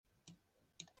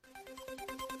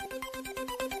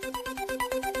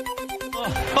Who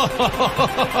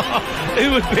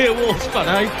would be a Wolves fan,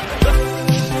 eh?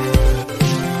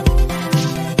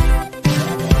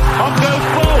 On goes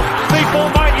Paul. People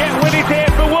might yet win it here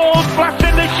for Wolves. Flash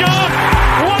in the shot.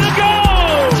 What a goal!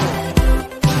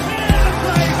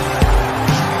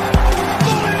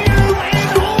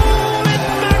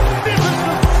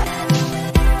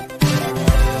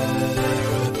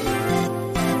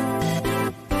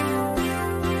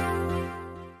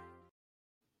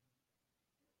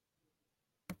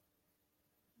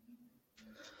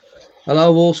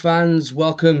 Hello, Wolves fans.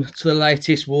 Welcome to the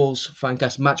latest Wolves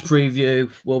Fancast match preview.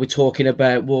 We'll be talking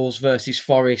about Wolves versus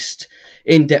Forest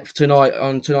in depth tonight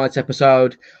on tonight's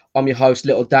episode. I'm your host,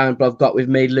 Little Dan, but I've got with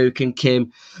me Luke and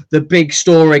Kim. The big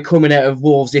story coming out of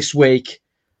Wolves this week: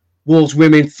 Wolves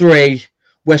women 3,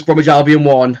 West Bromwich Albion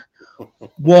 1.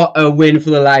 What a win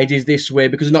for the ladies this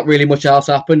week, because not really much else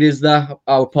happened, is there?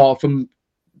 Apart from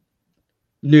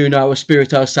NuNO,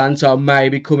 Yespirito, Santo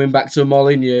maybe coming back to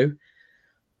Molineux.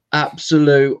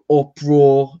 Absolute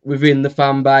uproar within the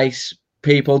fan base.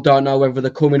 People don't know whether they're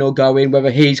coming or going,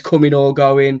 whether he's coming or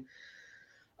going.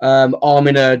 I'm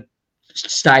in a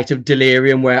state of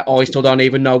delirium where I still don't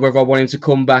even know whether I want him to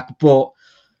come back. But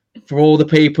for all the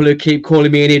people who keep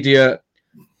calling me an idiot,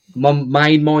 my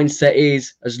main mindset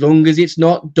is, as long as it's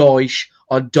not Deutsch,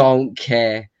 I don't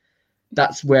care.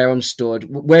 That's where I'm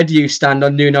stood. Where do you stand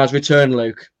on NuNO's return,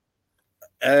 Luke?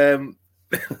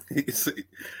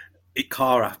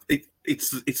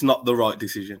 It's not the right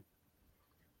decision.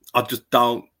 I just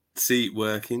don't see it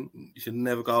working. You should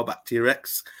never go back to your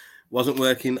ex. Wasn't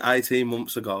working 18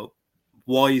 months ago.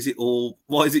 Why is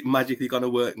it magically going to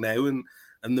work now and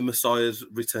the Messiah's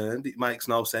returned? It makes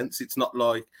no sense. It's not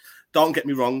like, don't get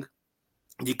me wrong,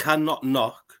 you cannot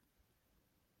knock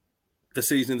the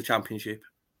season in the Championship,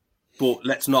 but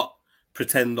let's not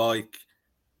pretend like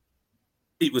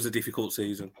it was a difficult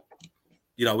season.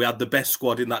 You know, we had the best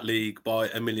squad in that league by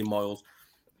a million miles.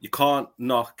 You can't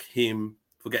knock him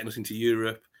for getting us into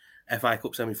Europe, FA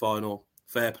Cup semi-final,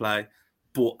 fair play.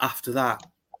 But after that,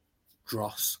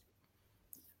 dross.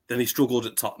 Then he struggled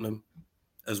at Tottenham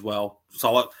as well.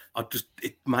 So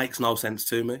it makes no sense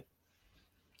to me.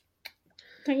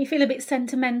 Don't you feel a bit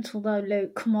sentimental though,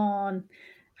 Luke? Come on.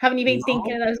 Haven't you been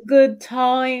thinking of those good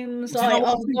times?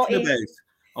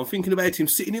 I'm thinking about him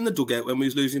sitting in the dugout when we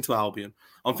was losing to Albion.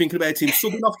 I'm thinking about him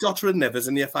subbing off Jota and Neves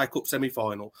in the FA Cup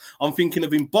semi-final. I'm thinking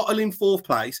of him bottling 4th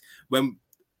place when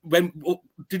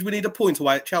did we need a point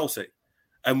away at Chelsea?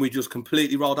 And we just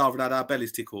completely rolled over and had our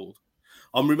bellies tickled.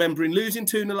 I'm remembering losing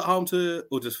 2-0 at home to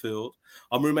Huddersfield.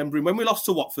 I'm remembering when we lost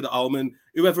to Watford at home and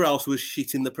whoever else was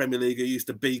shit in the Premier League who used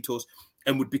to beat us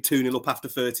and would be 2-0 up after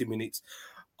 30 minutes.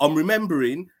 I'm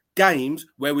remembering games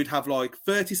where we'd have like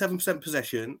 37%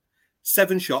 possession,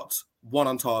 7 shots, 1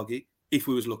 on target, if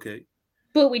we was lucky.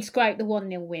 But we'd scrape the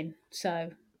 1-0 win.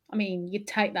 So, I mean, you'd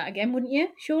take that again, wouldn't you?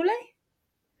 Surely?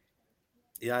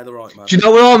 Yeah, they're right, man. Do you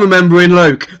know what I'm remembering,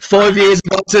 Luke? 5 years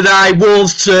ago today,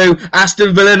 Wolves 2,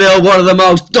 Aston Villa 0, one of the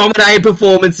most dominating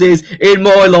performances in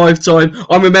my lifetime.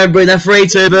 I'm remembering the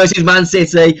 3-2 versus Man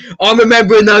City. I'm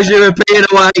remembering those European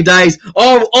away days.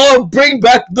 Oh, bring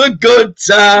back the good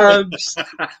times.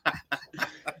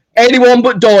 Anyone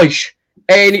but Deutsch.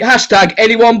 Hashtag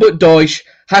anyone but Deutsch.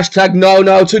 Hashtag no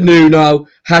to NuNO.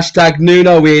 Hashtag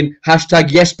NuNO in. Hashtag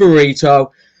Yespirito.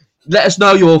 Let us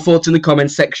know your thoughts in the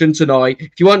comments section tonight.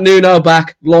 If you want NuNO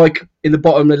back, like in the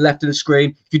bottom left of the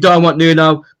screen. If you don't want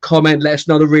NuNO, comment. Let us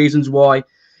know the reasons why.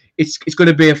 It's going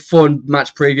to be a fun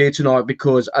match preview tonight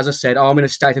because, as I said, I'm in a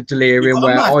state of delirium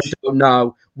where I don't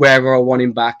know whether I want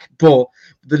him back. But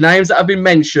the names that have been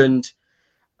mentioned,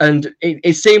 and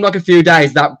it seemed like a few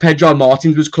days that Pedro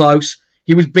Martins was close.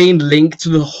 He was being linked to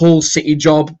the Hull City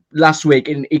job last week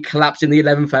and he collapsed in the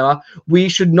 11th hour. We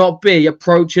should not be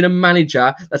approaching a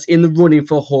manager that's in the running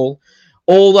for Hull.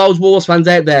 All those Wolves fans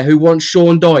out there who want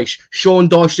Sean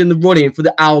Dyche in the running for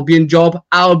the Albion job.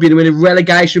 Albion are in a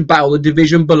relegation battle, the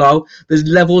division below. There's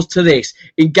levels to this.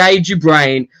 Engage your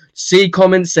brain. See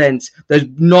common sense. There's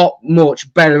not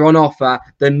much better on offer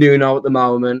than NuNO at the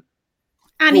moment.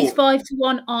 And he's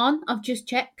 5-1 on. I've just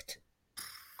checked.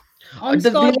 People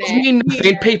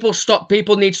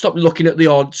need to stop looking at the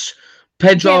odds.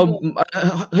 Julian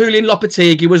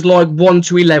Lopetegui was like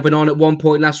 1-11 on at one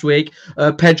point last week.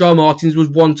 Pedro Martins was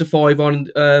 1-5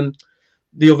 on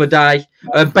the other day.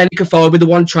 Benny Cafoe with the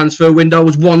one transfer window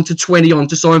was 1 to 20 on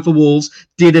to sign for Wolves.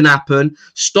 Didn't happen.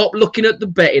 Stop looking at the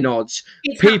betting odds.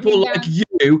 People like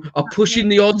you are pushing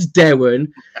the odds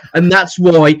down, and that's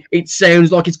why it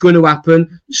sounds like it's going to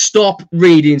happen. Stop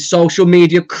reading social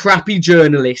media crappy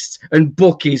journalists and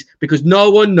bookies because no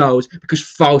one knows, because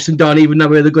Folsom don't even know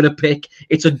who they're going to pick.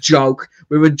 It's a joke.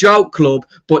 We're a joke club,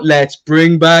 but let's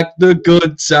bring back the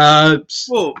good times.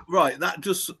 Well, right,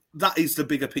 that is the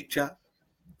bigger picture.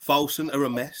 Folsom are a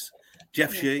mess.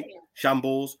 Jeff Shee,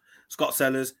 shambles. Scott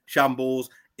Sellers, shambles.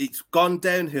 It's gone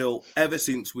downhill ever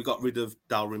since we got rid of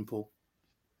Dalrymple.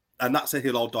 And that's a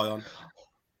hill I'll die on.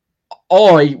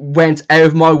 I went out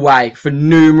of my way for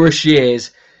numerous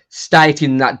years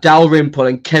stating that Dalrymple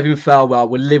and Kevin Felwell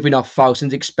were living off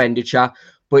Folsom's expenditure,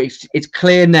 but it's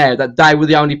clear now that they were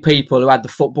the only people who had the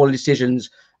football decisions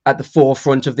at the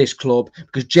forefront of this club,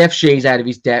 because Jeff Shee's out of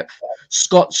his depth.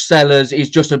 Scott Sellers is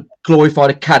just a glorified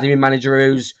academy manager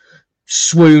who's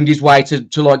swooned his way to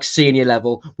like senior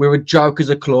level. We're a joke as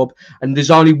a club, and there's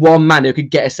only one man who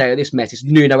could get us out of this mess. It's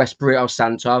NuNO Yespirito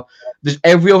Santo. There's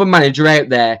every other manager out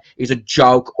there is a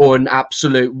joke or an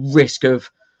absolute risk of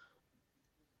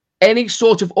any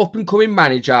sort of up-and-coming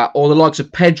manager, or the likes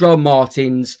of Pedro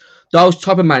Martins. Those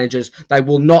type of managers, they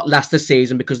will not last the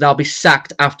season because they'll be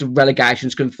sacked after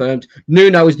relegation's confirmed.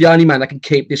 NuNO is the only man that can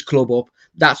keep this club up.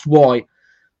 That's why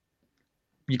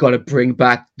you got to bring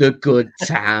back the good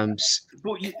times.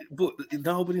 But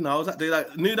nobody knows that, do they?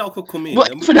 NuNO could come in. Well,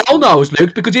 Fidel knows,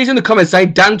 Luke, because he's in the comments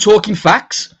saying, Dan talking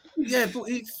facts. Yeah, but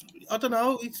I don't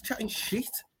know, he's chatting shit.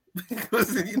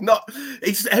 Because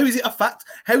how is it a fact?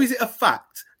 How is it a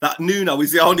fact that NuNO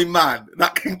is the only man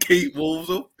that can keep Wolves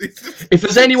up? If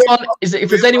there's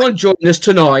anyone joining us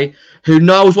tonight who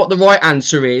knows what the right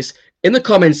answer is, in the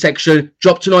comments section,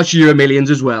 drop tonight's Euro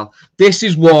Millions as well. This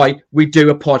is why we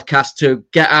do a podcast, to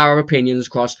get our opinions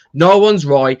across. No one's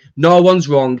right, no one's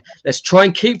wrong. Let's try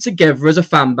and keep together as a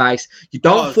fan base. You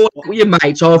don't fight with your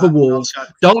mates over Wolves.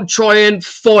 Don't try and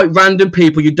fight random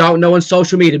people you don't know on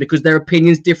social media because their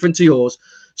opinion's different to yours.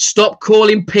 Stop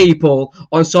calling people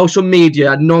on social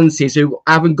media nonces who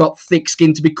haven't got thick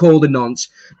skin to be called a nonce.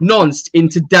 Nonce in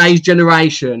today's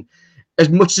generation, as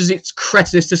much as it's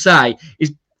cretinous to say,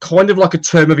 is kind of like a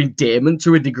term of endearment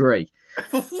to a degree.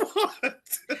 What?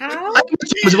 How?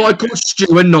 Have I called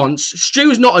Stu a nonce?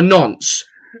 Stu's not a nonce.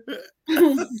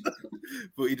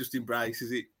 But he just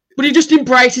embraces it. But he just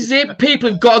embraces it.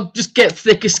 People have got to just get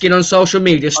thicker skin on social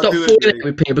media. Stop falling out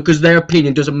with people because their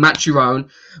opinion doesn't match your own.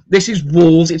 This is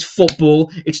Wolves. It's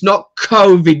football. It's not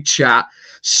COVID chat.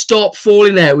 Stop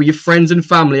falling out with your friends and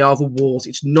family over Wolves.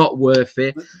 It's not worth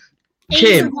it. Either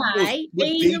Kim. way,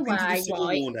 right?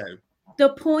 The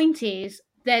point is,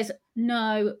 there's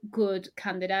no good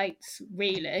candidates,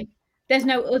 really. There's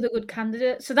no other good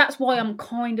candidate. So that's why I'm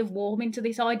kind of warming to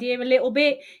this idea a little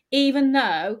bit, even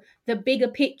though the bigger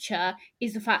picture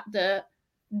is the fact that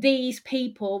these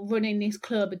people running this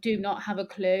club do not have a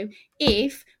clue.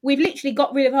 If we've literally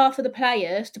got rid of half of the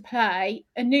players to play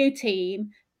a new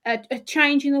team, a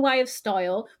change in the way of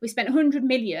style, we spent 100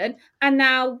 million, and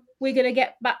now we're going to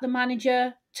get back the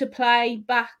manager to play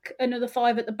back another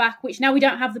 5 at the back, which now we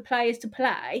don't have the players to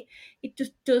play. It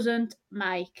just doesn't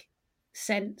make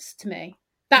sense to me.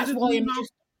 That's why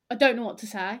I don't know what to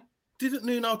say. Didn't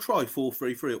NuNO try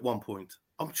 4-3-3 at one point?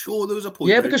 I'm sure there was a point.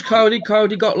 Yeah, because Cody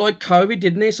got like COVID,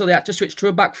 didn't he? So they had to switch to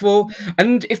a back four.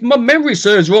 And if my memory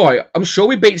serves right, I'm sure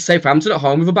we beat Southampton at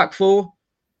home with a back four.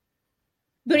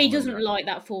 But he doesn't like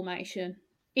that formation.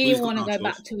 He didn't want to go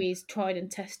back to his tried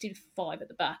and tested 5 at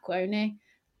the back, won't he?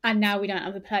 And now we don't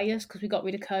have the players because we got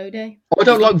rid of Cody. I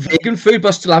don't like vegan food, but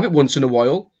I still have it once in a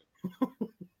while.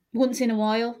 Once in a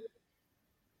while.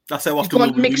 That's how often you've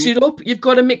got to mix it up. You've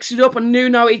got to mix it up. And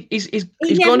NuNO,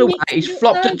 he's gone away. He's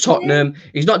flopped at Tottenham.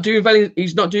 He's not doing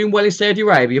well in Saudi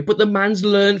Arabia. But the man's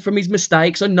learned from his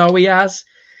mistakes. I know he has.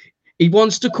 He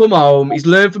wants to come home. He's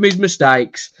learned from his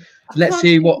mistakes. Let's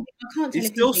see what. He's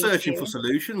still searching for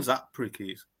solutions. That prick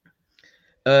is.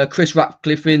 Chris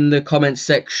Ratcliffe in the comments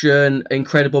section.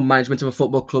 Incredible management of a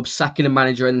football club, sacking a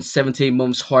manager and 17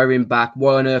 months hiring back.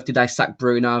 Why on earth did they sack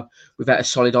Bruno without a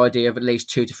solid idea of at least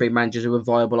 2 to 3 managers who were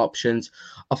viable options?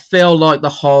 I feel like the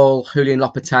whole Julian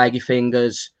Lopetegui thing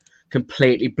has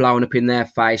completely blown up in their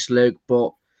face, Luke.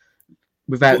 But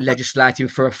without legislating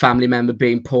for a family member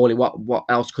being poorly, what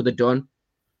else could have done?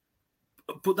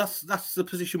 But that's the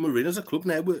position we're in as a club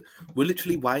now. We're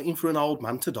literally waiting for an old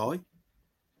man to die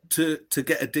to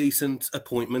get a decent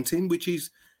appointment in,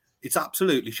 it's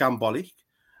absolutely shambolic.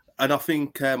 And I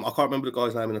think I can't remember the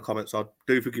guy's name in the comments, so I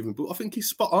do forgive him, but I think he's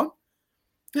spot on.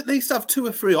 At least have 2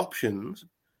 or 3 options.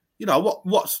 You know,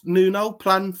 what's NuNO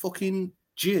plan fucking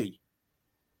G.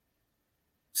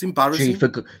 It's embarrassing.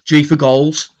 G for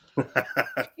goals.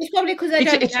 It's probably because they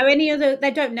don't know any other. They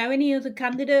don't know any other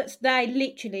candidates. They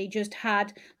literally just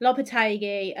had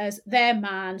Lopetegui as their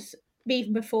man,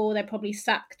 even before they probably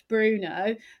sacked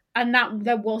Bruno, and that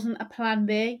there wasn't a plan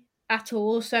B at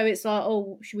all. So it's like,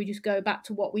 oh, should we just go back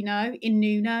to what we know in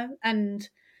NuNO? And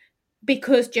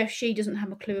because Jeff Shee doesn't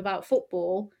have a clue about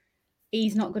football,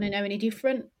 he's not going to know any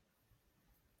different.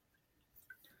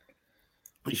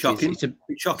 It's shocking.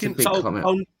 It's shocking.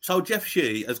 So Jeff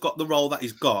Shee has got the role that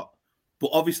he's got, but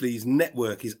obviously his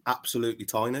network is absolutely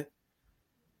tiny.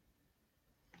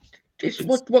 It's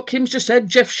what Kim's just said.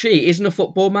 Jeff Shee isn't a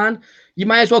football man. You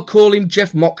may as well call him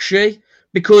Jeff Mockshee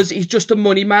because he's just a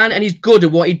money man and he's good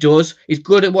at what he does. He's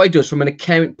good at what he does from an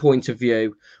account point of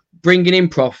view, bringing in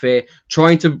profit,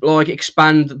 trying to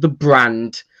expand the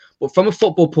brand. But from a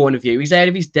football point of view, he's out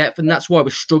of his depth, and that's why we're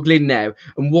struggling now,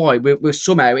 and why we're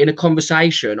somehow in a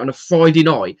conversation on a Friday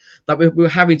night that we're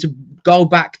having to go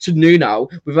back to NuNO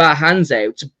with our hands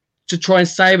out to try and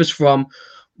save us from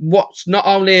what's not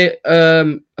only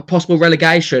a possible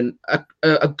relegation,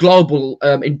 a global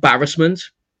embarrassment.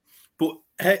 But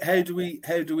how do we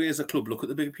as a club look at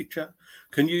the bigger picture?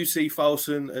 Can you see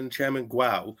Folsom and Chairman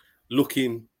Guo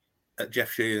looking at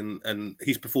Jeff Shee and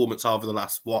his performance over the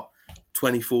last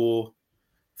 24,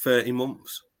 30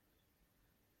 months?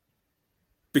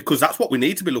 Because that's what we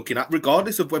need to be looking at,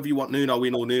 regardless of whether you want NuNO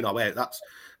in or NuNO out.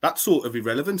 That's sort of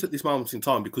irrelevant at this moment in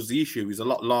time because the issue is a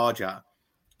lot larger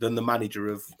than the manager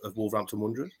of Wolverhampton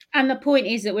Wanderers. And the point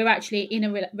is that we're actually in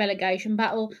a relegation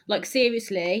battle. Like,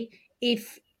 seriously,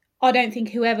 I don't think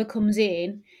whoever comes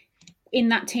in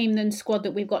that team and squad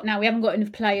that we've got now, we haven't got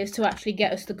enough players to actually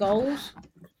get us the goals.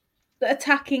 The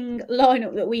attacking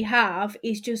lineup that we have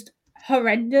is just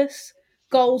horrendous.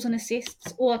 Goals and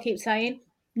assists, all I keep saying,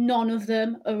 none of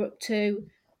them are up to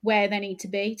where they need to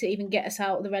be to even get us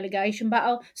out of the relegation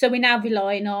battle. So we're now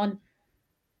relying on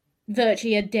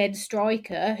virtually a dead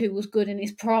striker who was good in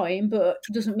his prime, but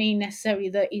doesn't mean necessarily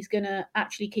that he's going to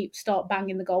actually start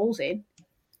banging the goals in.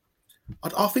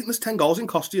 I think there's 10 goals in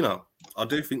Costa, you know. I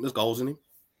do think there's goals in him.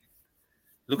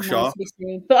 Look sharp.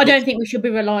 But I don't think we should be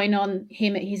relying on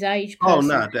him at his age.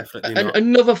 Personally. Oh, no, definitely not.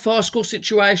 Another farcical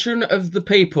situation of the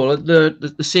people at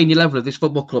the senior level of this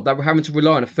football club that we're having to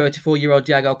rely on a 34-year-old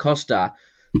Diego Costa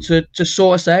to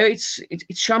sort us out. It's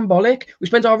shambolic. We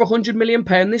spent over £100 million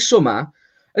this summer,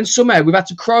 and somehow we've had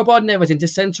to crowbar Neves into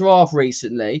centre half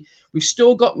recently. We've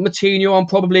still got Matinho on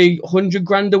probably 100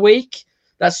 grand a week.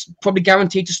 That's probably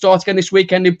guaranteed to start again this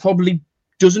weekend. He probably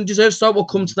doesn't deserve to start. We'll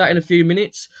come to that in a few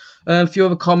minutes. A few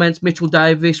other comments. Mitchell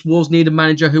Davis, Wolves need a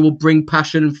manager who will bring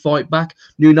passion and fight back.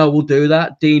 NuNO will do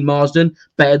that. Dean Marsden,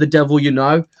 better the devil you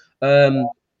know. But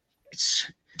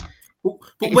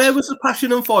where was the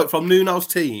passion and fight from NuNO's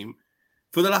team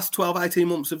for the last 12, 18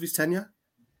 months of his tenure?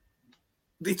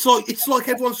 It's like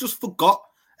everyone's just forgot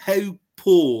how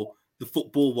poor the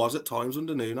football was at times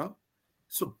under NuNO.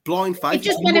 It's a blind faith. It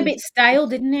just went a bit stale,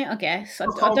 didn't it? I guess.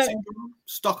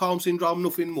 Stockholm syndrome,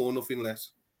 nothing more, nothing less.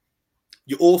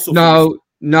 You also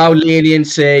no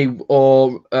leniency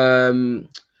or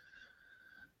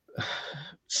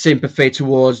sympathy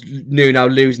towards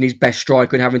NuNO losing his best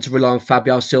striker and having to rely on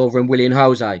Fabio Silva and William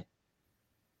Jose.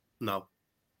 No,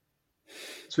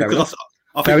 because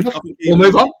I think we'll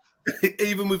move on.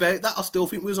 Even without that, I still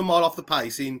think we was a mile off the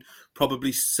pace in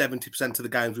probably 70% of the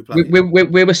games we played. We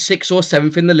were 6th or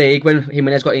 7th in the league when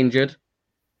Jimenez got injured.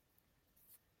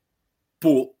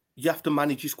 But you have to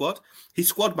manage your squad. His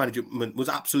squad management was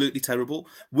absolutely terrible.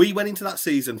 We went into that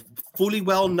season fully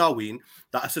well knowing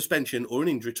that a suspension or an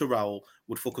injury to Raul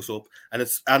would fuck us up.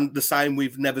 And the same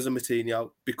with Neves and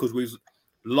Matinho, because we was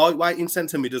lightweight in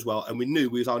centre mid as well, and we knew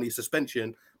we was only a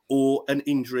suspension or an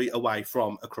injury away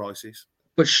from a crisis.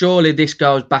 But surely this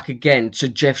goes back again to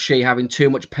Jeff Shee having too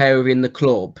much power in the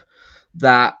club,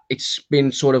 that it's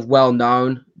been sort of well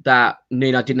known that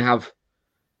NuNO didn't have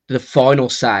the final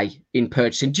say in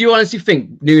purchasing. Do you honestly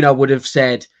think NuNO would have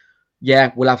said,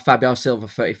 yeah, we'll have Fabio Silva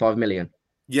 35 million?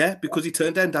 Yeah, because he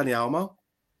turned down Dani Olmo.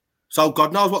 So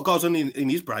God knows what goes on in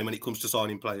his brain when it comes to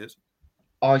signing players.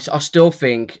 I still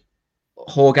think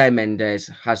Jorge Mendes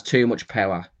has too much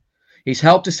power. He's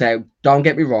helped us out. Don't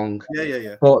get me wrong.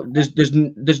 Yeah. But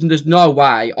there's no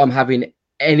way I'm having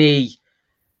any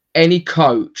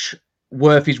coach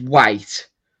worth his weight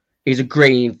is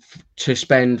agreeing to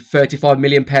spend £35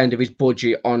 million of his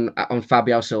budget on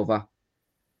Fabio Silva.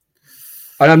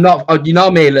 And I'm not, you know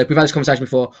me, look, we've had this conversation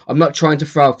before. I'm not trying to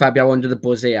throw Fabio under the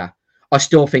bus here. I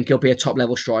still think he'll be a top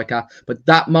level striker. But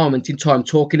that moment in time,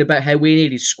 talking about how we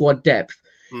need his squad depth,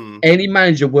 any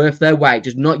manager worth their weight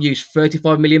does not use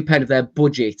 £35 million of their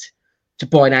budget to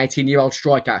buy an 18-year-old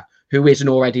striker who isn't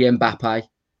already Mbappe.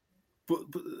 But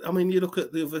I mean, you look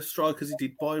at the other strikers he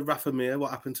did buy. Rafa Mir,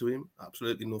 what happened to him?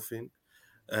 Absolutely nothing.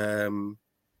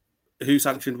 Who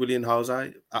sanctioned William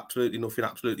Jose? Absolutely nothing.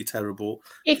 Absolutely terrible.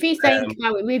 If you think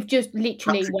about it, we've just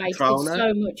literally wasted Patrona.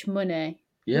 so much money.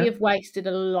 Yeah. We have wasted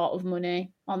a lot of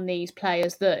money on these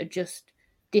players that are just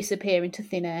disappear into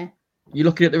thin air. You're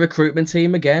looking at the recruitment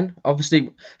team again.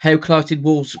 Obviously, how close did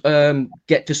Wolves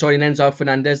get to signing Enzo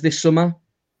Fernandez this summer?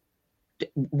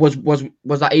 Was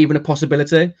that even a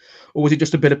possibility, or was it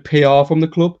just a bit of PR from the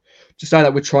club to say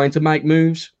that we're trying to make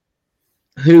moves?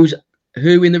 Who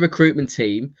in the recruitment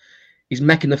team is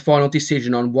making the final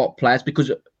decision on what players?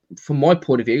 Because from my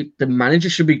point of view, the manager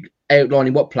should be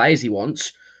outlining what players he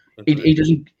wants. He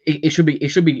doesn't. It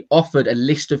should be offered a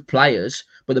list of players,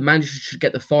 but the manager should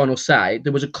get the final say.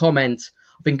 There was a comment,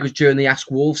 I think it was during the Ask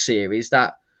Wolves series,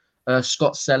 that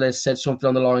Scott Sellers said something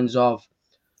on the lines of,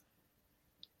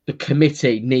 the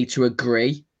committee need to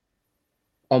agree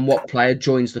on what player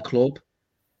joins the club.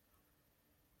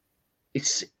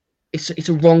 It's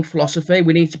a wrong philosophy.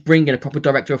 We need to bring in a proper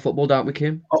director of football, don't we,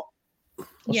 Kim?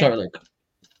 Sorry, Luke.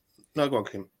 No, go on,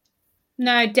 Kim.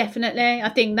 No, definitely. I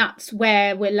think that's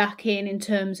where we're lacking in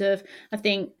terms of, I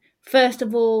think, first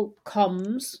of all,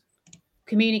 comms,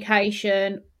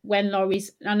 communication. When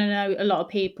Laurie's, I don't know, a lot of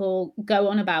people go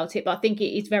on about it, but I think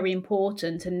it is very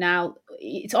important. And now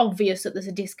it's obvious that there's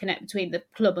a disconnect between the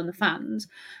club and the fans.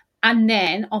 And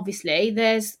then, obviously,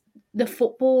 there's the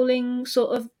footballing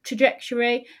sort of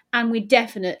trajectory. And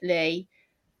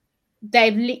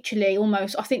they've literally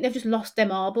almost, I think they've just lost their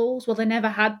marbles. Well, they never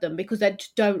had them because they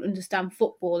just don't understand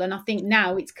football. And I think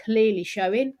now it's clearly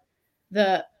showing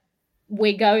that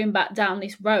we're going back down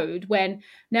this road when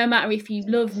no matter if you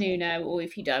love NuNO or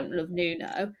if you don't love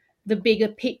NuNO, the bigger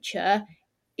picture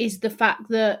is the fact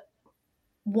that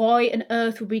why on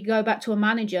earth would we go back to a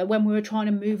manager when we were trying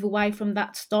to move away from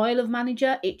that style of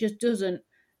manager? It just doesn't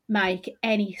make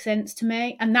any sense to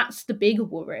me. And that's the bigger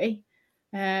worry.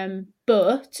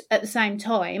 But at the same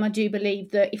time, I do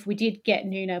believe that if we did get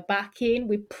NuNO back in,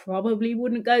 we probably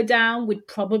wouldn't go down. We'd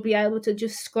probably be able to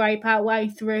just scrape our way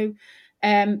through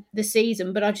the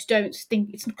season. But I just don't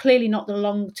think it's clearly not the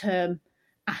long-term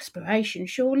aspiration,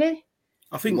 surely.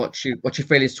 I think what your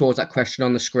feelings towards that question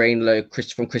on the screen, Luke,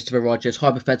 from Christopher Rogers.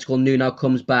 Hypothetical, NuNO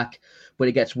comes back, but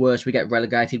it gets worse. We get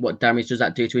relegated. What damage does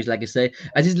that do to his legacy?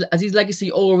 Has his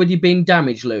legacy already been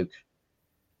damaged, Luke?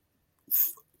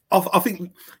 I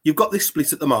think you've got this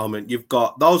split at the moment. You've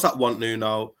got those that want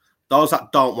NuNO, those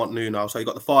that don't want NuNO. So you've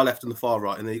got the far left and the far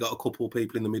right, and then you've got a couple of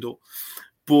people in the middle.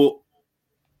 But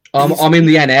I'm in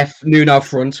the NF, NuNO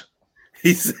front.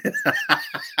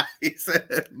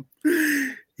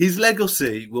 His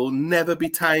legacy will never be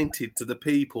tainted to the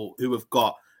people who have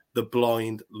got the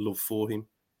blind love for him.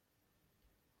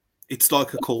 It's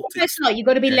like a cult. It's like you've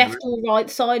got to be left or right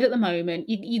side at the moment.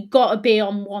 You've got to be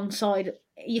on one side.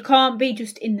 You can't be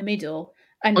just in the middle.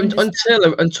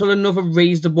 Until another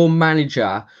reasonable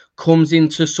manager comes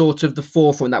into sort of the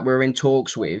forefront that we're in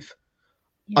talks with,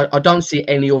 yeah. I don't see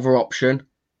any other option.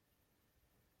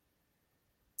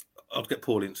 I'd get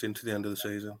Paul Ince into the end of the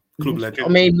season. Club legend. I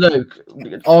mean, Luke,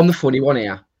 I'm the funny one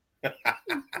here.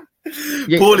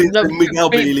 Paul Ince and Miguel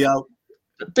Bilio.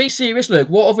 Be serious, Luke.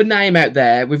 What other name out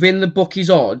there within the bookies'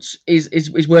 odds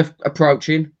is worth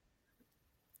approaching?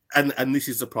 And this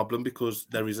is the problem because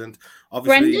there isn't.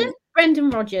 Obviously, Brendan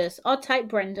Rodgers. I'll take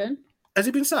Brendan. Has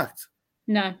he been sacked?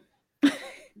 No.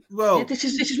 Well, yeah, this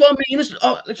is what I mean.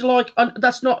 It's like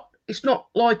that's not. It's not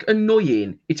like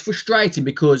annoying. It's frustrating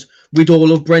because we'd all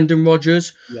love Brendan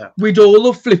Rodgers. Yeah. We'd all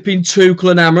love flipping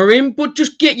Tuchel and Amorim, but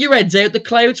just get your heads out the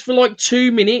clouds for like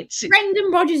 2 minutes.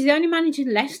 Brendan Rodgers is the only manager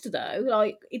in Leicester, though.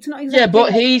 Like, it's not exactly. Yeah,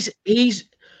 but he's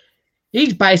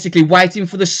basically waiting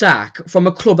for the sack from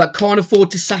a club that can't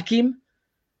afford to sack him.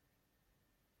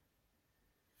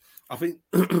 I think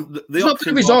he's not going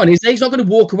to resign. He's not going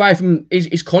to walk away from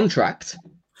his contract.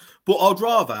 But I'd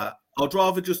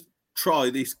rather just try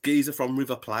this geezer from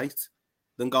River Plate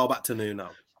than go back to NuNO.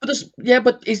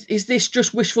 But is this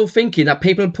just wishful thinking that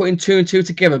people are putting two and two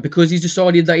together because he's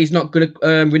decided that he's not going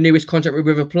to renew his contract with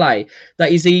River Plate,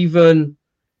 that he's even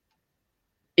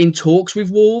in talks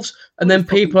with Wolves, and then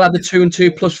people have the 2 and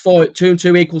 2 plus 5, 2 and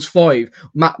 2 equals 5.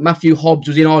 Matthew Hobbs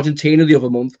was in Argentina the other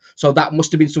month, so that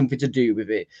must have been something to do with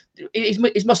it.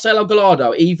 Is Marcelo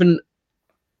Gallardo even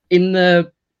in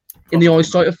the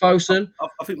eyesight of Fosun?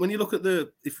 I think when you look at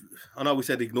I know we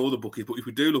said ignore the bookies, but if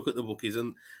we do look at the bookies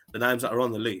and the names that are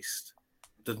on the list,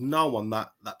 there's no one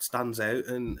that stands out,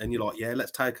 and you're like, yeah,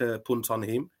 let's take a punt on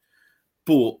him.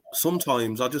 But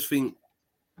sometimes I just think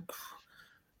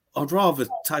I'd rather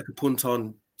take a punt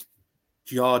on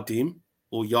Yardim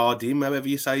or Yardim, however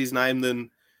you say his name,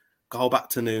 than go back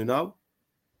to NuNO.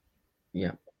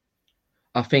 Yeah.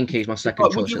 I think he's my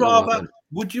second choice at the moment.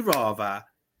 Would you rather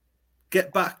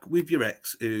get back with your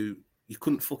ex who you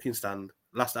couldn't fucking stand,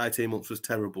 last 18 months was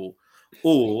terrible,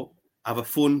 or have a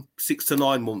fun 6 to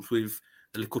 9 months with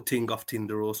a little ting off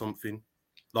Tinder or something,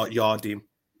 like Yardim?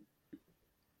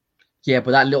 Yeah,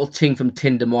 but that little ting from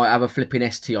Tinder might have a flipping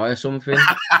STI or something.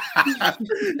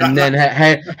 And then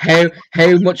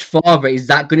how much farther is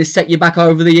that going to set you back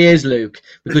over the years, Luke?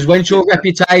 Because once your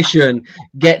reputation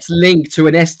gets linked to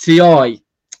an STI,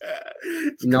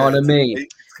 you know what I mean?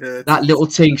 That little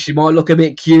ting, she might look a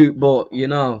bit cute, but you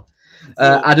know.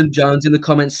 Adam Jones in the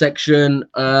comments section.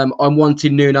 I'm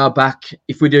wanting NuNO back.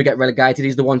 If we do get relegated,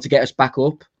 he's the one to get us back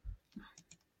up.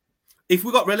 If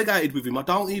we got relegated with him, I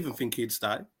don't even think he'd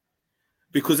stay.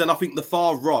 Because then I think the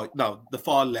far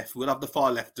left, we'll have the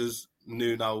far left as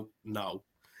NuNO now.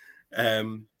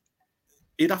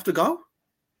 He'd have to go.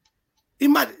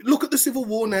 Look at the Civil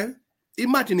War now.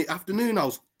 Imagine it after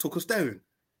NuNo's took us down.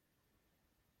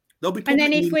 And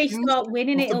then if we start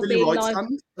winning, it'll be like...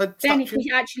 Then if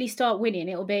we actually start winning,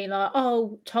 it'll be like,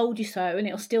 oh, told you so, and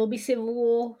it'll still be Civil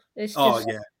War. It's just...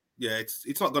 Yeah,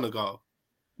 it's not going to go.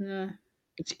 No.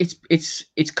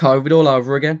 It's COVID all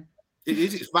over again. It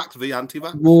is. It's vax v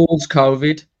anti-vax. Wolves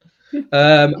COVID.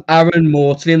 Aaron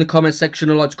Morton in the comment section.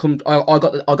 I'd like to come. I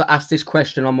got asked this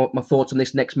question on my thoughts on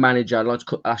this next manager. I'd like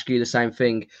to ask you the same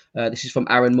thing. This is from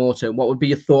Aaron Morton. What would be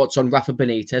your thoughts on Rafa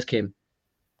Benitez, Kim?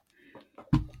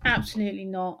 Absolutely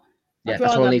not. Yeah,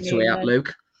 that's what I need to hear,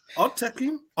 Luke. I'd take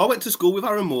him. I went to school with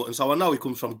Aaron Morton, so I know he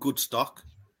comes from good stock,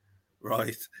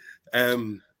 right?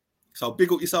 So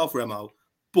big up yourself, Remo.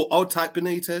 But I would take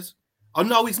Benitez. I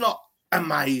know he's not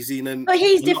amazing, but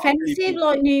he's defensive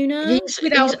like NuNO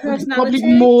without personality.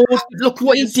 Probably more. Look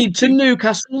what he did to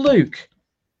Newcastle, Luke.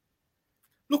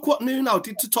 Look what NuNO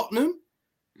did to Tottenham.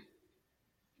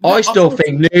 I still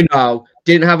think NuNO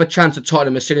didn't have a chance at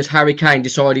Tottenham as soon as Harry Kane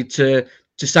decided to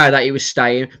say that he was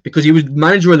staying, because he was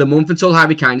manager of the month until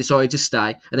Harry Kane decided to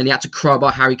stay, and then he had to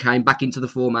crowbar Harry Kane back into the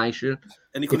formation.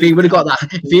 And if he would have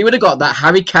got that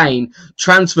Harry Kane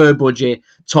transfer budget,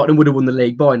 Tottenham would have won the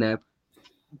league by now.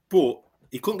 But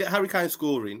he couldn't get Harry Kane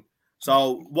scoring.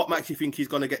 So what makes you think he's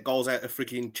going to get goals out of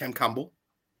freaking Chem Campbell?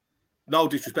 No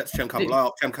disrespect to Chem Campbell. I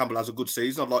hope Chem Campbell has a good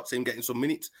season. I'd like to see him getting some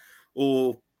minutes.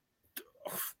 Or,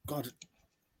 God.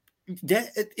 Yeah,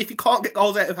 if he can't get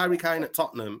goals out of Harry Kane at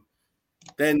Tottenham,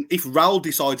 then if Raul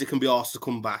decides he can be asked to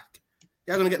come back,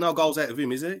 you're going to get no goals out of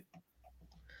him, is he?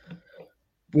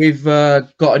 We've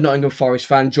got a Nottingham Forest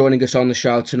fan joining us on the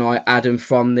show tonight, Adam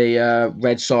from the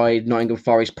Red Side Nottingham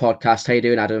Forest podcast. How you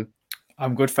doing, Adam?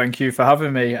 I'm good, thank you for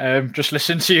having me. Just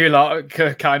listen to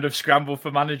you kind of scramble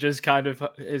for managers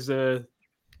is the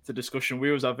discussion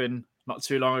we was having not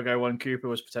too long ago when Cooper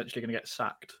was potentially going to get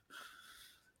sacked.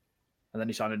 And then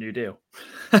he signed a new deal.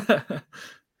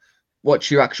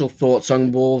 What's your actual thoughts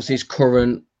on Wolves'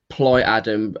 current plight,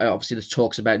 Adam? Obviously, there's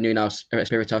talks about NuNo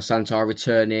Espirito Santo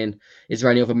returning. Is there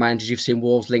any other managers you've seen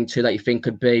Wolves linked to that you think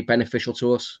could be beneficial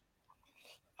to us?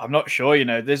 I'm not sure.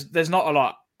 There's not a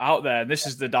lot out there. And this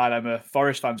is the dilemma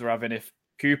Forest fans were having. If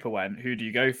Cooper went, who do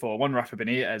you go for? One, Rafa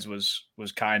Benitez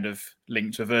was kind of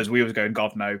linked with us. We was going,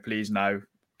 God, no, please, no.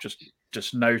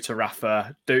 Just no to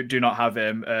Rafa. Do not have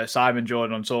him. Simon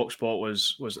Jordan on TalkSport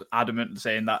was adamant,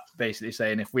 basically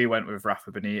saying if we went with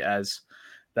Rafa Benitez,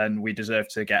 then we deserve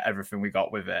to get everything we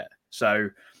got with it. So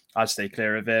I'd stay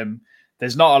clear of him.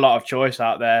 There's not a lot of choice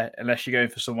out there unless you're going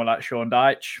for someone like Sean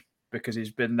Dyche, because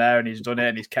he's been there and he's done it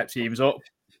and he's kept teams up.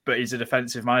 But he's a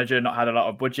defensive manager, not had a lot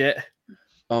of budget.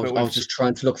 I was just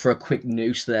trying to look for a quick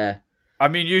noose there. I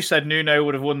mean, you said NuNo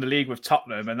would have won the league with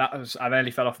Tottenham, and I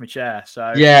nearly fell off my chair.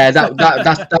 So yeah,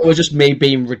 that was just me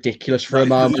being ridiculous for a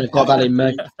moment. I've got that in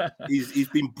me. He's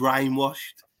been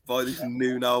brainwashed by this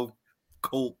NuNo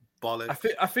cult bollocks.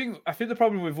 I think the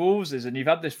problem with Wolves is, and you've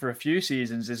had this for a few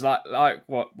seasons, is like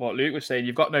what Luke was saying.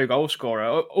 You've got no goal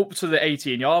scorer up to the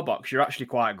 18-yard box. You're actually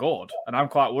quite good, and I'm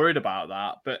quite worried about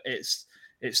that. But it's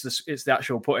the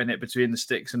actual putting it between the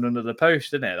sticks and under the post,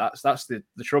 isn't it? That's the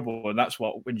trouble, and that's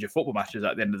what wins your football matches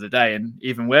at the end of the day. And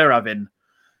even we're having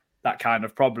that kind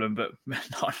of problem, but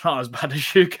not as bad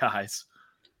as you guys.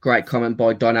 Great comment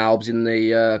by Don Albs in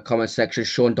the comment section.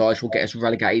 Sean Dyche will get us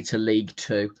relegated to League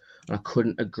Two. And I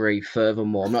couldn't agree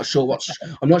furthermore. I'm not sure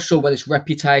where this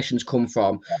reputation's come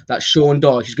from, that Sean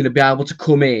Dyche is going to be able to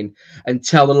come in and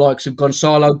tell the likes of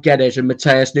Gonzalo Guedes and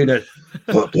Mateus Nunes,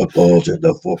 put the balls in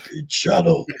the fucking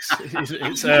channel.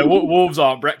 Wolves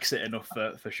aren't Brexit enough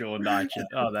for Sean Dyche,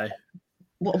 are they?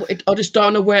 I just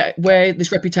don't know where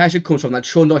this reputation comes from, that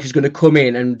Sean Dyche is going to come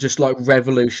in and just like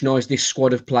revolutionise this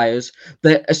squad of players.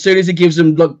 That as soon as he gives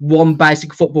them like one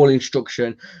basic football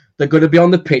instruction, they're going to be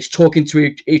on the pitch talking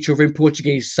to each other in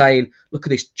Portuguese, saying, "Look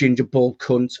at this ginger bald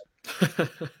cunt."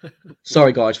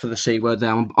 Sorry, guys, for the C word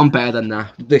there. I'm better than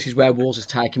that. This is where Wolves has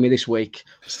taken me this week.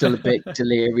 Still a bit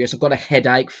delirious. I've got a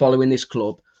headache following this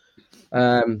club.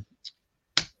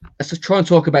 Let's just try and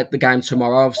talk about the game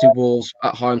tomorrow. Obviously, Wolves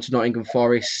at home to Nottingham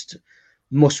Forest.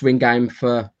 Must-win game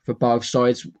for both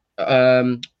sides.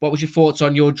 What was your thoughts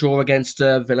on your draw against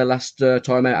Villa last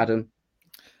time out, Adam?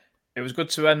 It was good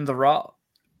to end the rot.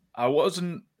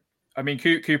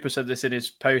 Cooper said this in his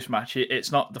post-match.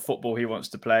 It's not the football he wants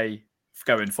to play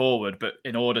going forward, but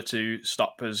in order to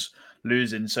stop us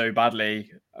losing so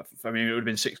badly, it would have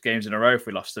been 6 games in a row if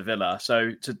we lost to Villa.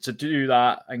 So to do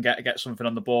that and get something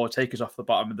on the board, take us off the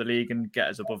bottom of the league and get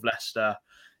us above Leicester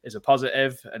is a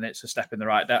positive, and it's a step in the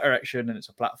right direction, and it's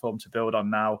a platform to build on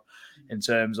now in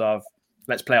terms of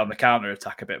let's play on the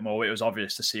counter-attack a bit more. It was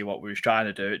obvious to see what we was trying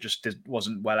to do. It just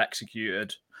wasn't well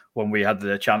executed when we had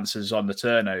the chances on the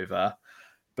turnover.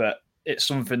 But it's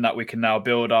something that we can now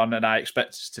build on, and I expect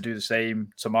us to do the same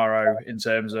tomorrow in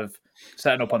terms of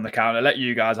setting up on the counter, let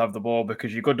you guys have the ball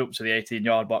because you're good up to the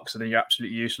 18-yard box and then you're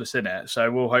absolutely useless in it.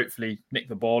 So we'll hopefully nick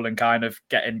the ball and kind of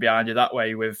get in behind you that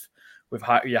way with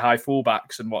your high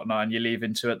fullbacks and whatnot, and you leave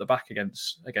into at the back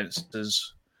against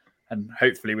us, and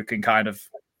hopefully we can kind of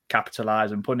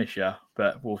capitalise and punish you.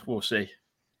 But we'll see.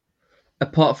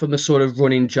 Apart from the sort of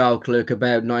running joke, Luke,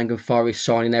 about Nottingham Forest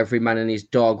signing every man and his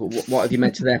dog, what have you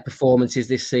meant to their performances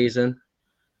this season?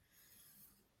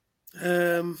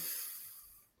 I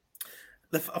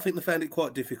think they found it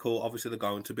quite difficult. Obviously, they're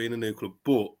going to be in a new club,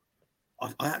 but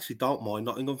I actually don't mind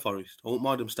Nottingham Forest. I won't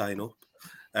mind them staying up.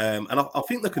 And I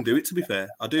think they can do it, to be fair.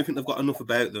 I do think they've got enough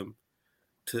about them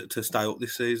to stay up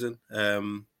this season.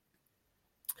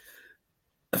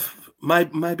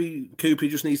 Maybe Cooper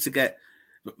just needs to get...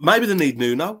 Maybe they need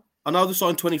NuNO. I know they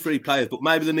signed 23 players, but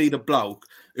maybe they need a bloke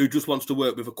who just wants to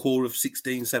work with a core of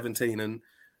 16, 17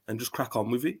 and just crack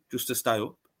on with it, just to stay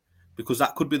up. Because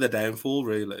that could be the downfall,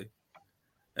 really.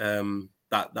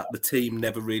 That the team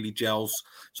never really gels,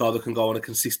 so they can go on a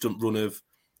consistent run of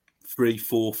 3,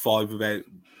 4, 5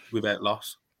 without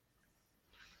loss.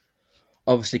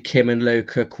 Obviously, Kim and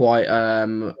Luke are quite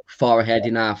far ahead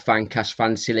in our Fancast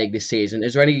Fantasy League this season.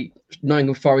 Is there any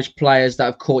Nottingham Forest players that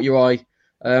have caught your eye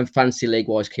Fantasy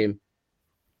League-wise, Kim?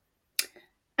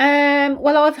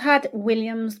 Well, I've had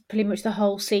Williams pretty much the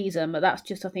whole season, but that's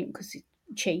just, I think, because it's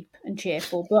cheap and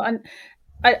cheerful. But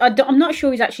I'm not sure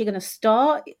he's actually going to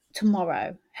start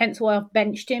tomorrow, hence why I've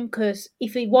benched him, because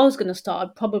if he was going to start,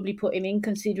 I'd probably put him in,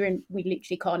 considering we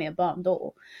literally can't hit a barn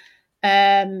door.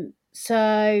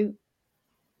 So,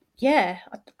 yeah,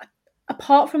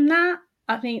 apart from that,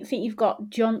 I think you've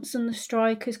got Johnson, the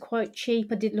striker's quite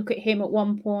cheap. I did look at him at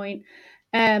one point.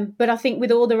 But I think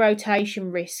with all the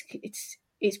rotation risk,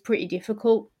 it's pretty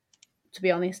difficult, to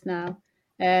be honest now,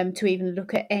 to even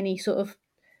look at any sort of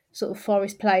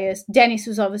Forest players. Dennis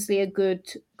was obviously a good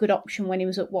option when he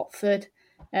was at Watford.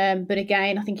 But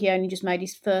again, I think he only just made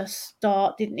his first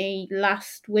start, didn't he,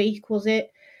 last week, was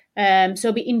it? So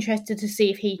I'll be interested to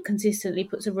see if he consistently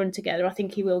puts a run together. I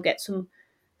think he will get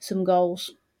some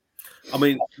goals. I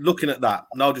mean, looking at that,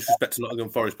 no disrespect to Nottingham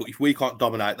Forest, but if we can't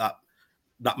dominate that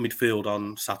midfield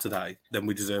on Saturday, then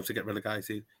we deserve to get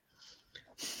relegated.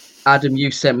 Adam, you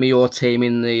sent me your team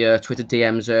in the Twitter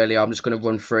DMs earlier. I'm just going to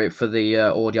run through it for the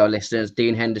audio listeners.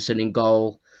 Dean Henderson in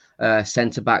goal,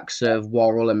 centre-backs of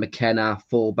Worrell and McKenna,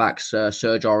 full-backs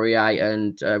Serge Aurier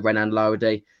and Renan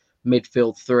Lodi,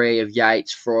 midfield 3 of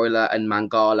Yates, Freuler and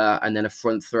Mangala, and then a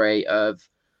front 3 of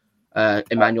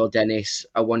Emmanuel Dennis,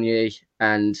 Awonyi,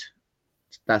 and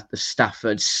that's the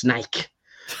Stafford snake,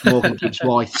 Morgan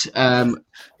Gibbs-White.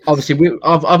 Obviously,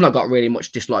 I've not got really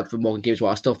much dislike for Morgan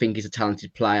Gibbs-White. I still think he's a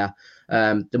talented player.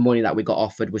 The money that we got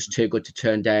offered was too good to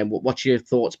turn down. What's your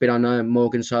thoughts been on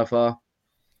Morgan so far?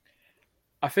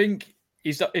 I think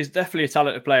he's definitely a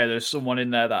talented player. There's someone in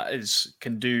there that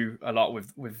can do a lot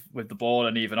with the ball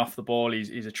and even off the ball.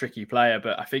 He's a tricky player,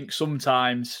 but I think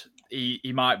sometimes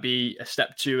he might be a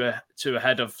step too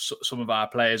ahead of some of our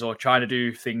players, or trying to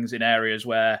do things in areas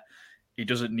where he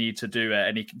doesn't need to do it,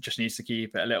 and he just needs to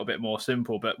keep it a little bit more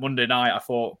simple. But Monday night, I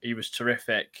thought he was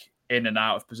terrific in and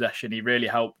out of possession. He really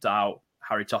helped out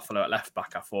Harry Toffolo at left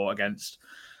back, I thought, against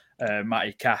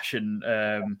Matty Cash, and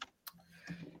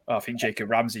I think Jacob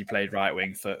Ramsey played right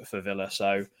wing for Villa.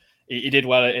 So he did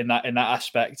well in that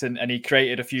aspect, and he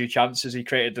created a few chances. He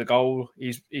created the goal.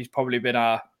 He's probably been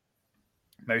our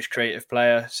most creative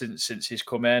player since he's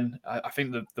come in. I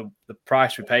think the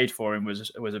price we paid for him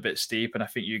was a bit steep, and I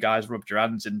think you guys rubbed your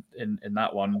hands in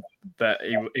that one. But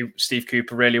Steve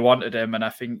Cooper really wanted him, and I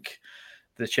think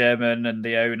the chairman and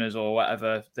the owners or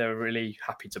whatever, they were really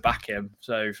happy to back him.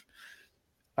 So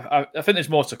I think there's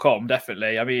more to come,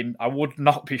 definitely. I mean, I would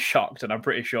not be shocked, and I'm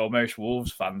pretty sure most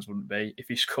Wolves fans wouldn't be, if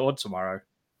he scored tomorrow.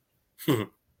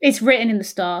 It's written in the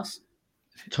stars.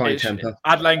 Tiny temper.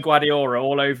 Adlan Guardiola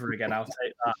all over again. I'll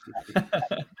take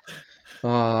that.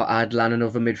 Adlan,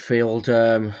 another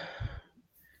midfield.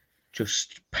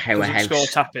 Just powerhouse. Score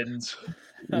tap-ins.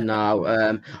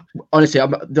 No, honestly,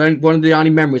 one of the only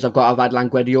memories I've got of Adlan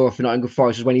Guardiola for Nottingham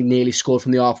Forest is when he nearly scored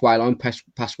from the halfway line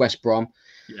past West Brom.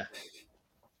 Yeah.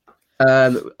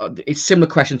 It's a similar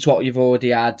question to what you've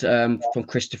already had from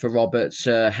Christopher Roberts.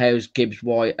 How's Gibbs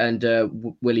White and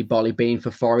Willy Bolly been for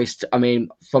Forest? I mean,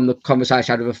 from the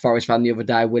conversation I had with a Forest fan the other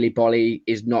day, Willy Bolly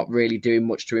is not really doing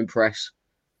much to impress.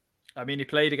 I mean, he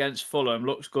played against Fulham,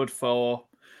 looks good for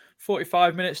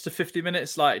 45 minutes to 50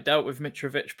 minutes, like dealt with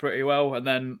Mitrovic pretty well. And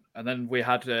then we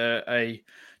had a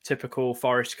typical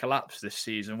Forest collapse this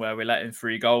season where we let in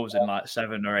 3 goals in like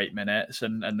 7 or 8 minutes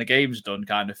and the game's done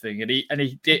kind of thing. And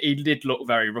he did look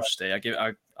very rusty. I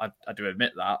do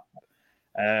admit that.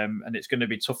 And it's going to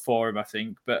be tough for him, I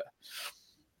think. But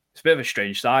it's a bit of a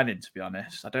strange signing, to be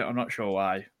honest. I'm not sure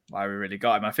why we really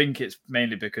got him. I think it's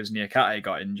mainly because Niakate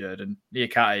got injured, and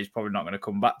Niakate is probably not going to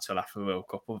come back till after the World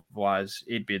Cup. Otherwise,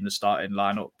 he'd be in the starting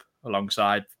lineup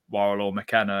alongside Worrell or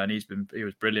McKenna, and he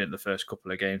was brilliant the first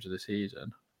couple of games of the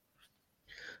season.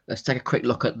 Let's take a quick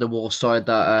look at the Wolves side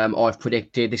that I've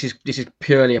predicted. This is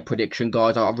purely a prediction,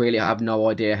 guys. I really have no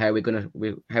idea how we're gonna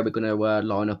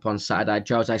line up on Saturday.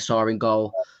 Jose Sarr in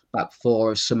goal, back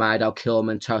 4 of Semedo,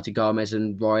 Kilman, Toti Gomez,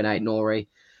 and Ryan Aït-Nouri.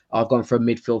 I've gone for a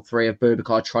midfield 3 of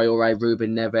Boubacar Traoré,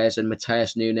 Ruben Neves, and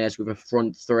Mateus Nunes, with a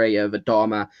front 3 of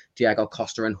Adama, Diego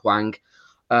Costa, and Hwang.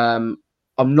 I'm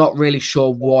not really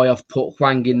sure why I've put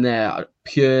Hwang in there.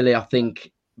 Purely, I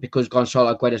think, because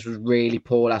Gonzalo Guedes was really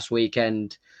poor last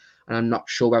weekend, and I'm not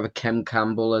sure whether Kem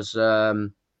Campbell has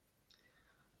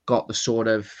got the sort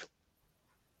of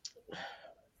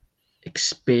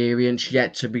experience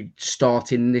yet to be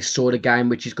starting this sort of game,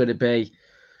 which is going to be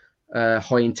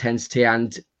high intensity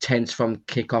and tense from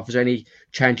kickoff. Is there any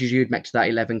changes you'd make to that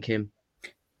 11, Kim?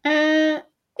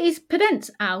 Is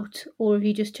Pedence out, or have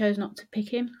you just chose not to pick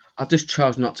him? I just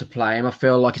chose not to play him. I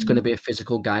feel like it's going to be a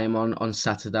physical game on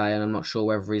Saturday, and I'm not sure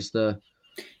whether he's the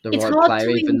right player,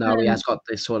 even though he has got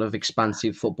this sort of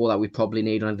expansive football that we probably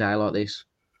need on a day like this.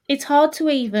 It's hard to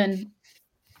even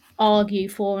argue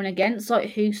for and against, like,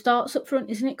 who starts up front,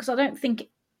 isn't it? Because I don't think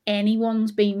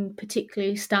anyone's been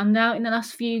particularly standout in the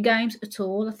last few games at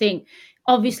all. I think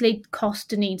obviously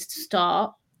Costa needs to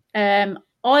start.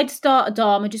 I'd start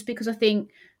Adama just because I think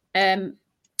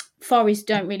Forest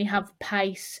don't really have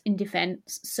pace in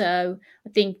defence. So I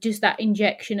think just that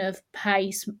injection of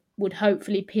pace would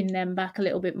hopefully pin them back a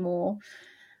little bit more.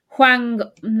 Hwang,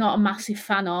 I'm not a massive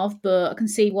fan of, but I can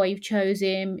see why you've chose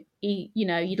him.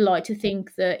 You'd like to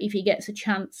think that if he gets a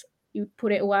chance, you would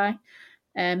put it away.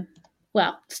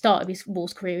 Start of his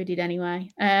Wolves career he did anyway.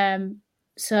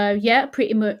 So yeah,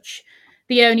 pretty much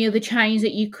the only other change